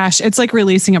 Oh my gosh. It's like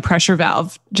releasing a pressure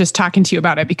valve just talking to you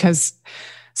about it, because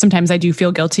sometimes I do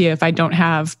feel guilty if I don't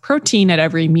have protein at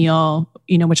every meal,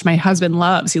 which my husband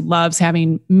loves. He loves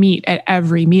having meat at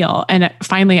every meal. And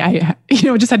finally I,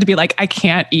 just had to be like, I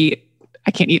can't eat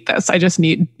this. I just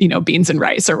need, beans and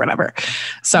rice or whatever.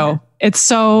 So it's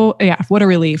what a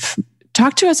relief.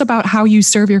 Talk to us about how you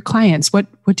serve your clients. What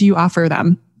do you offer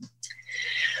them?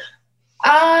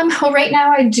 Well, right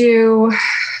now I do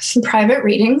some private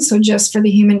readings. So just for the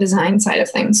human design side of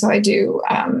things. So I do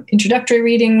introductory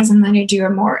readings, and then I do a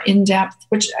more in-depth,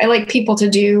 which I like people to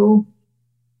do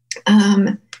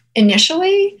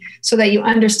initially, so that you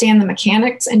understand the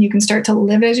mechanics and you can start to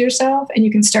live as yourself and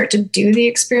you can start to do the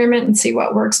experiment and see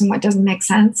what works and what doesn't make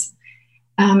sense.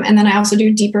 And then I also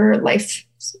do deeper life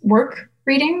work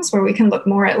readings where we can look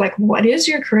more at like, what is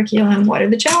your curriculum? What are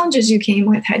the challenges you came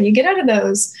with? How do you get out of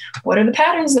those? What are the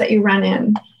patterns that you run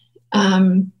in?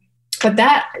 But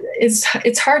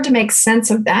it's hard to make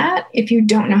sense of that if you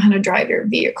don't know how to drive your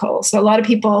vehicle. So a lot of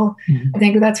people, I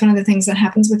think that's one of the things that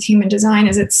happens with human design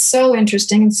is it's so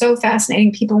interesting and so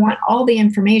fascinating. People want all the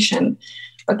information,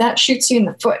 but that shoots you in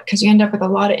the foot because you end up with a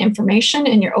lot of information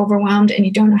and you're overwhelmed and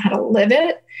you don't know how to live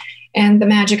it. And the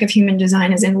magic of human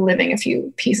design is in living a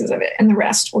few pieces of it and the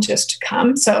rest will just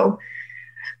come. So,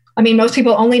 I mean, most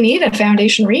people only need a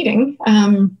foundation reading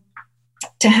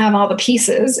to have all the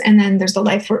pieces. And then there's the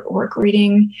life work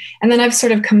reading. And then I've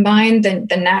sort of combined the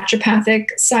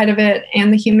naturopathic side of it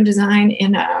and the human design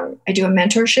in I do a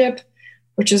mentorship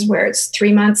which is where it's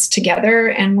 3 months together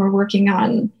and we're working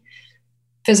on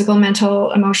physical,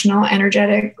 mental, emotional,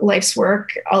 energetic, life's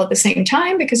work all at the same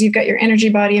time, because you've got your energy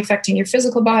body affecting your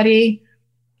physical body.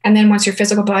 And then once your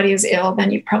physical body is ill, then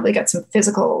you've probably got some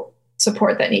physical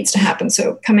support that needs to happen.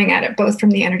 So coming at it both from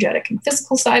the energetic and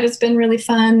physical side has been really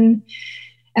fun.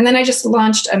 And then I just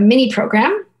launched a mini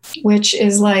program, which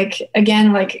is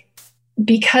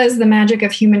because the magic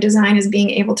of human design is being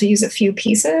able to use a few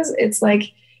pieces, it's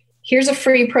like, here's a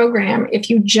free program. If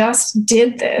you just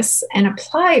did this and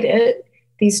applied it,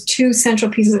 these 2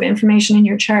 central pieces of information in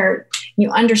your chart,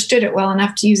 you understood it well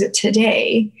enough to use it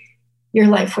today, your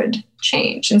life would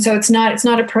change. And so it's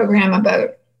not a program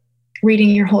about reading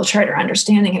your whole chart or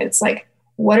understanding it. It's like,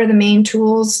 what are the main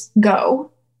tools?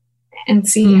 Go and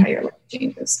see how your life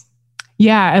changes.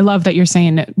 Yeah, I love that you're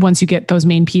saying that once you get those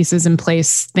main pieces in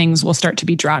place, things will start to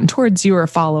be drawn towards you or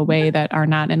fall away that are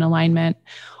not in alignment.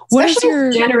 What Especially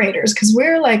is your generators? Because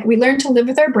we learn to live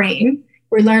with our brain.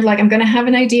 We learned I'm going to have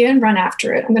an idea and run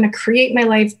after it. I'm going to create my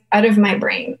life out of my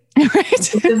brain.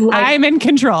 Right. I'm in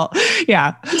control.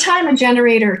 Yeah. Anytime a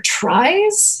generator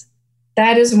tries,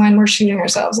 that is when we're shooting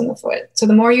ourselves in the foot. So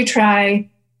the more you try,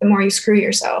 the more you screw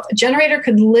yourself. A generator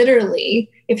could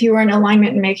literally, if you were in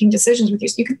alignment and making decisions with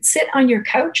you could sit on your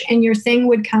couch and your thing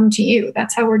would come to you.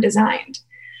 That's how we're designed.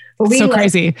 But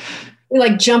crazy.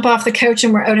 We jump off the couch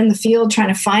and we're out in the field trying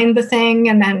to find the thing,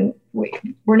 and then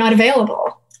we're not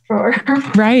available for.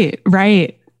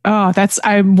 Right. Oh,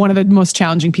 I'm one of the most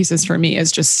challenging pieces for me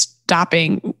is just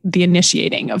stopping the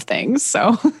initiating of things.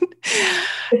 So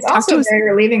it's also very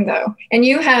relieving though. And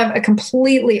you have a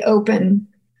completely open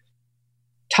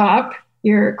top,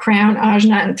 your crown,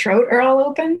 ajna, and throat are all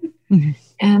open. Mm-hmm.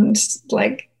 And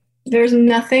there's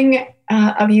nothing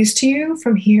of use to you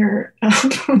from here up.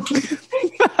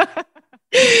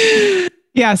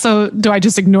 Yeah. So do I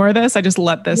just ignore this? I just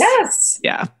let this? Yes.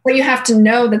 Yeah. But you have to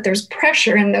know that there's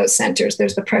pressure in those centers.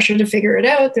 There's the pressure to figure it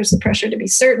out. There's the pressure to be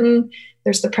certain.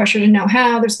 There's the pressure to know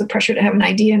how. There's the pressure to have an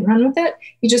idea and run with it.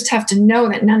 You just have to know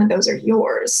that none of those are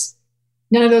yours.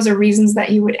 None of those are reasons that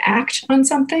you would act on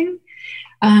something.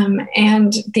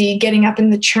 And the getting up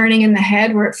and the churning in the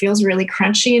head where it feels really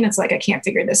crunchy and it's I can't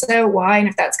figure this out. Why? And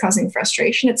if that's causing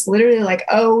frustration, it's literally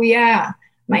oh yeah,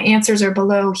 my answers are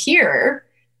below here.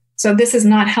 So this is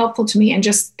not helpful to me, and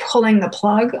just pulling the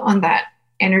plug on that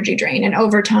energy drain. And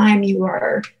over time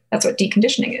that's what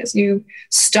deconditioning is. You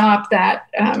stop that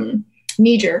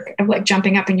knee jerk of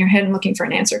jumping up in your head and looking for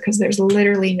an answer, because there's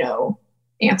literally no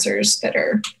answers that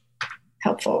are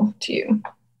helpful to you.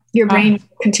 Your brain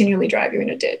will continually drive you in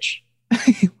a ditch.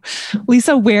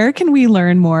 Lisa, where can we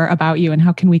learn more about you and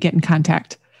how can we get in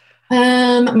contact?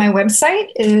 My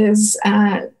website is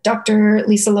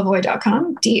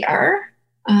drlisalavoie.com, Dr.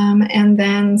 And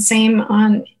then same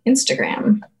on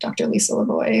Instagram, Dr. Lisa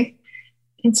Lavoie.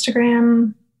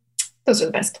 Instagram, those are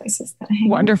the best places that I hang.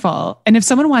 Wonderful. And if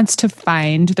someone wants to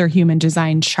find their human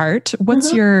design chart,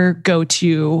 what's your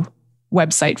go-to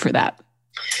website for that?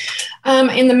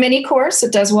 In the mini course,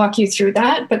 it does walk you through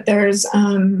that, but there's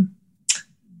 3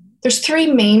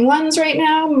 main ones right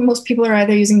now. Most people are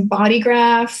either using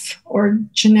Bodygraph or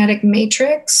Genetic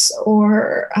Matrix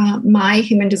or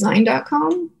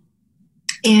myhumandesign.com.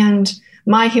 And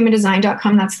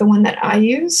myhumandesign.com, that's the one that I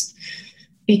use,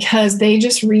 because they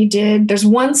just redid, there's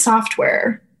one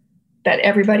software that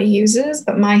everybody uses,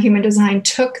 but My Human Design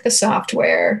took the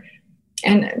software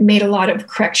and made a lot of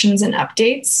corrections and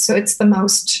updates. So it's the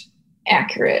most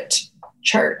accurate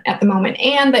chart at the moment.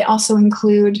 And they also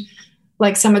include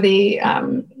some of the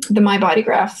My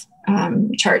Bodygraph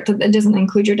chart that doesn't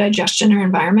include your digestion or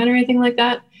environment or anything like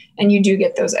that. And you do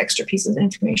get those extra pieces of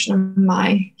information on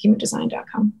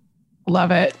myhumandesign.com. Love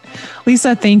it.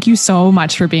 Lisa, thank you so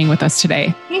much for being with us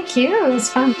today. Thank you. It was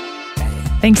fun.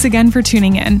 Thanks again for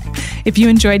tuning in. If you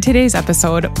enjoyed today's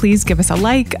episode, please give us a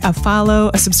like, a follow,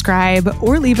 a subscribe,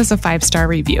 or leave us a 5-star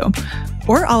review,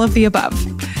 or all of the above.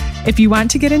 If you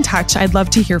want to get in touch, I'd love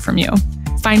to hear from you.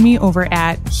 Find me over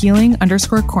at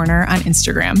healing_corner on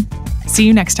Instagram. See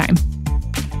you next time.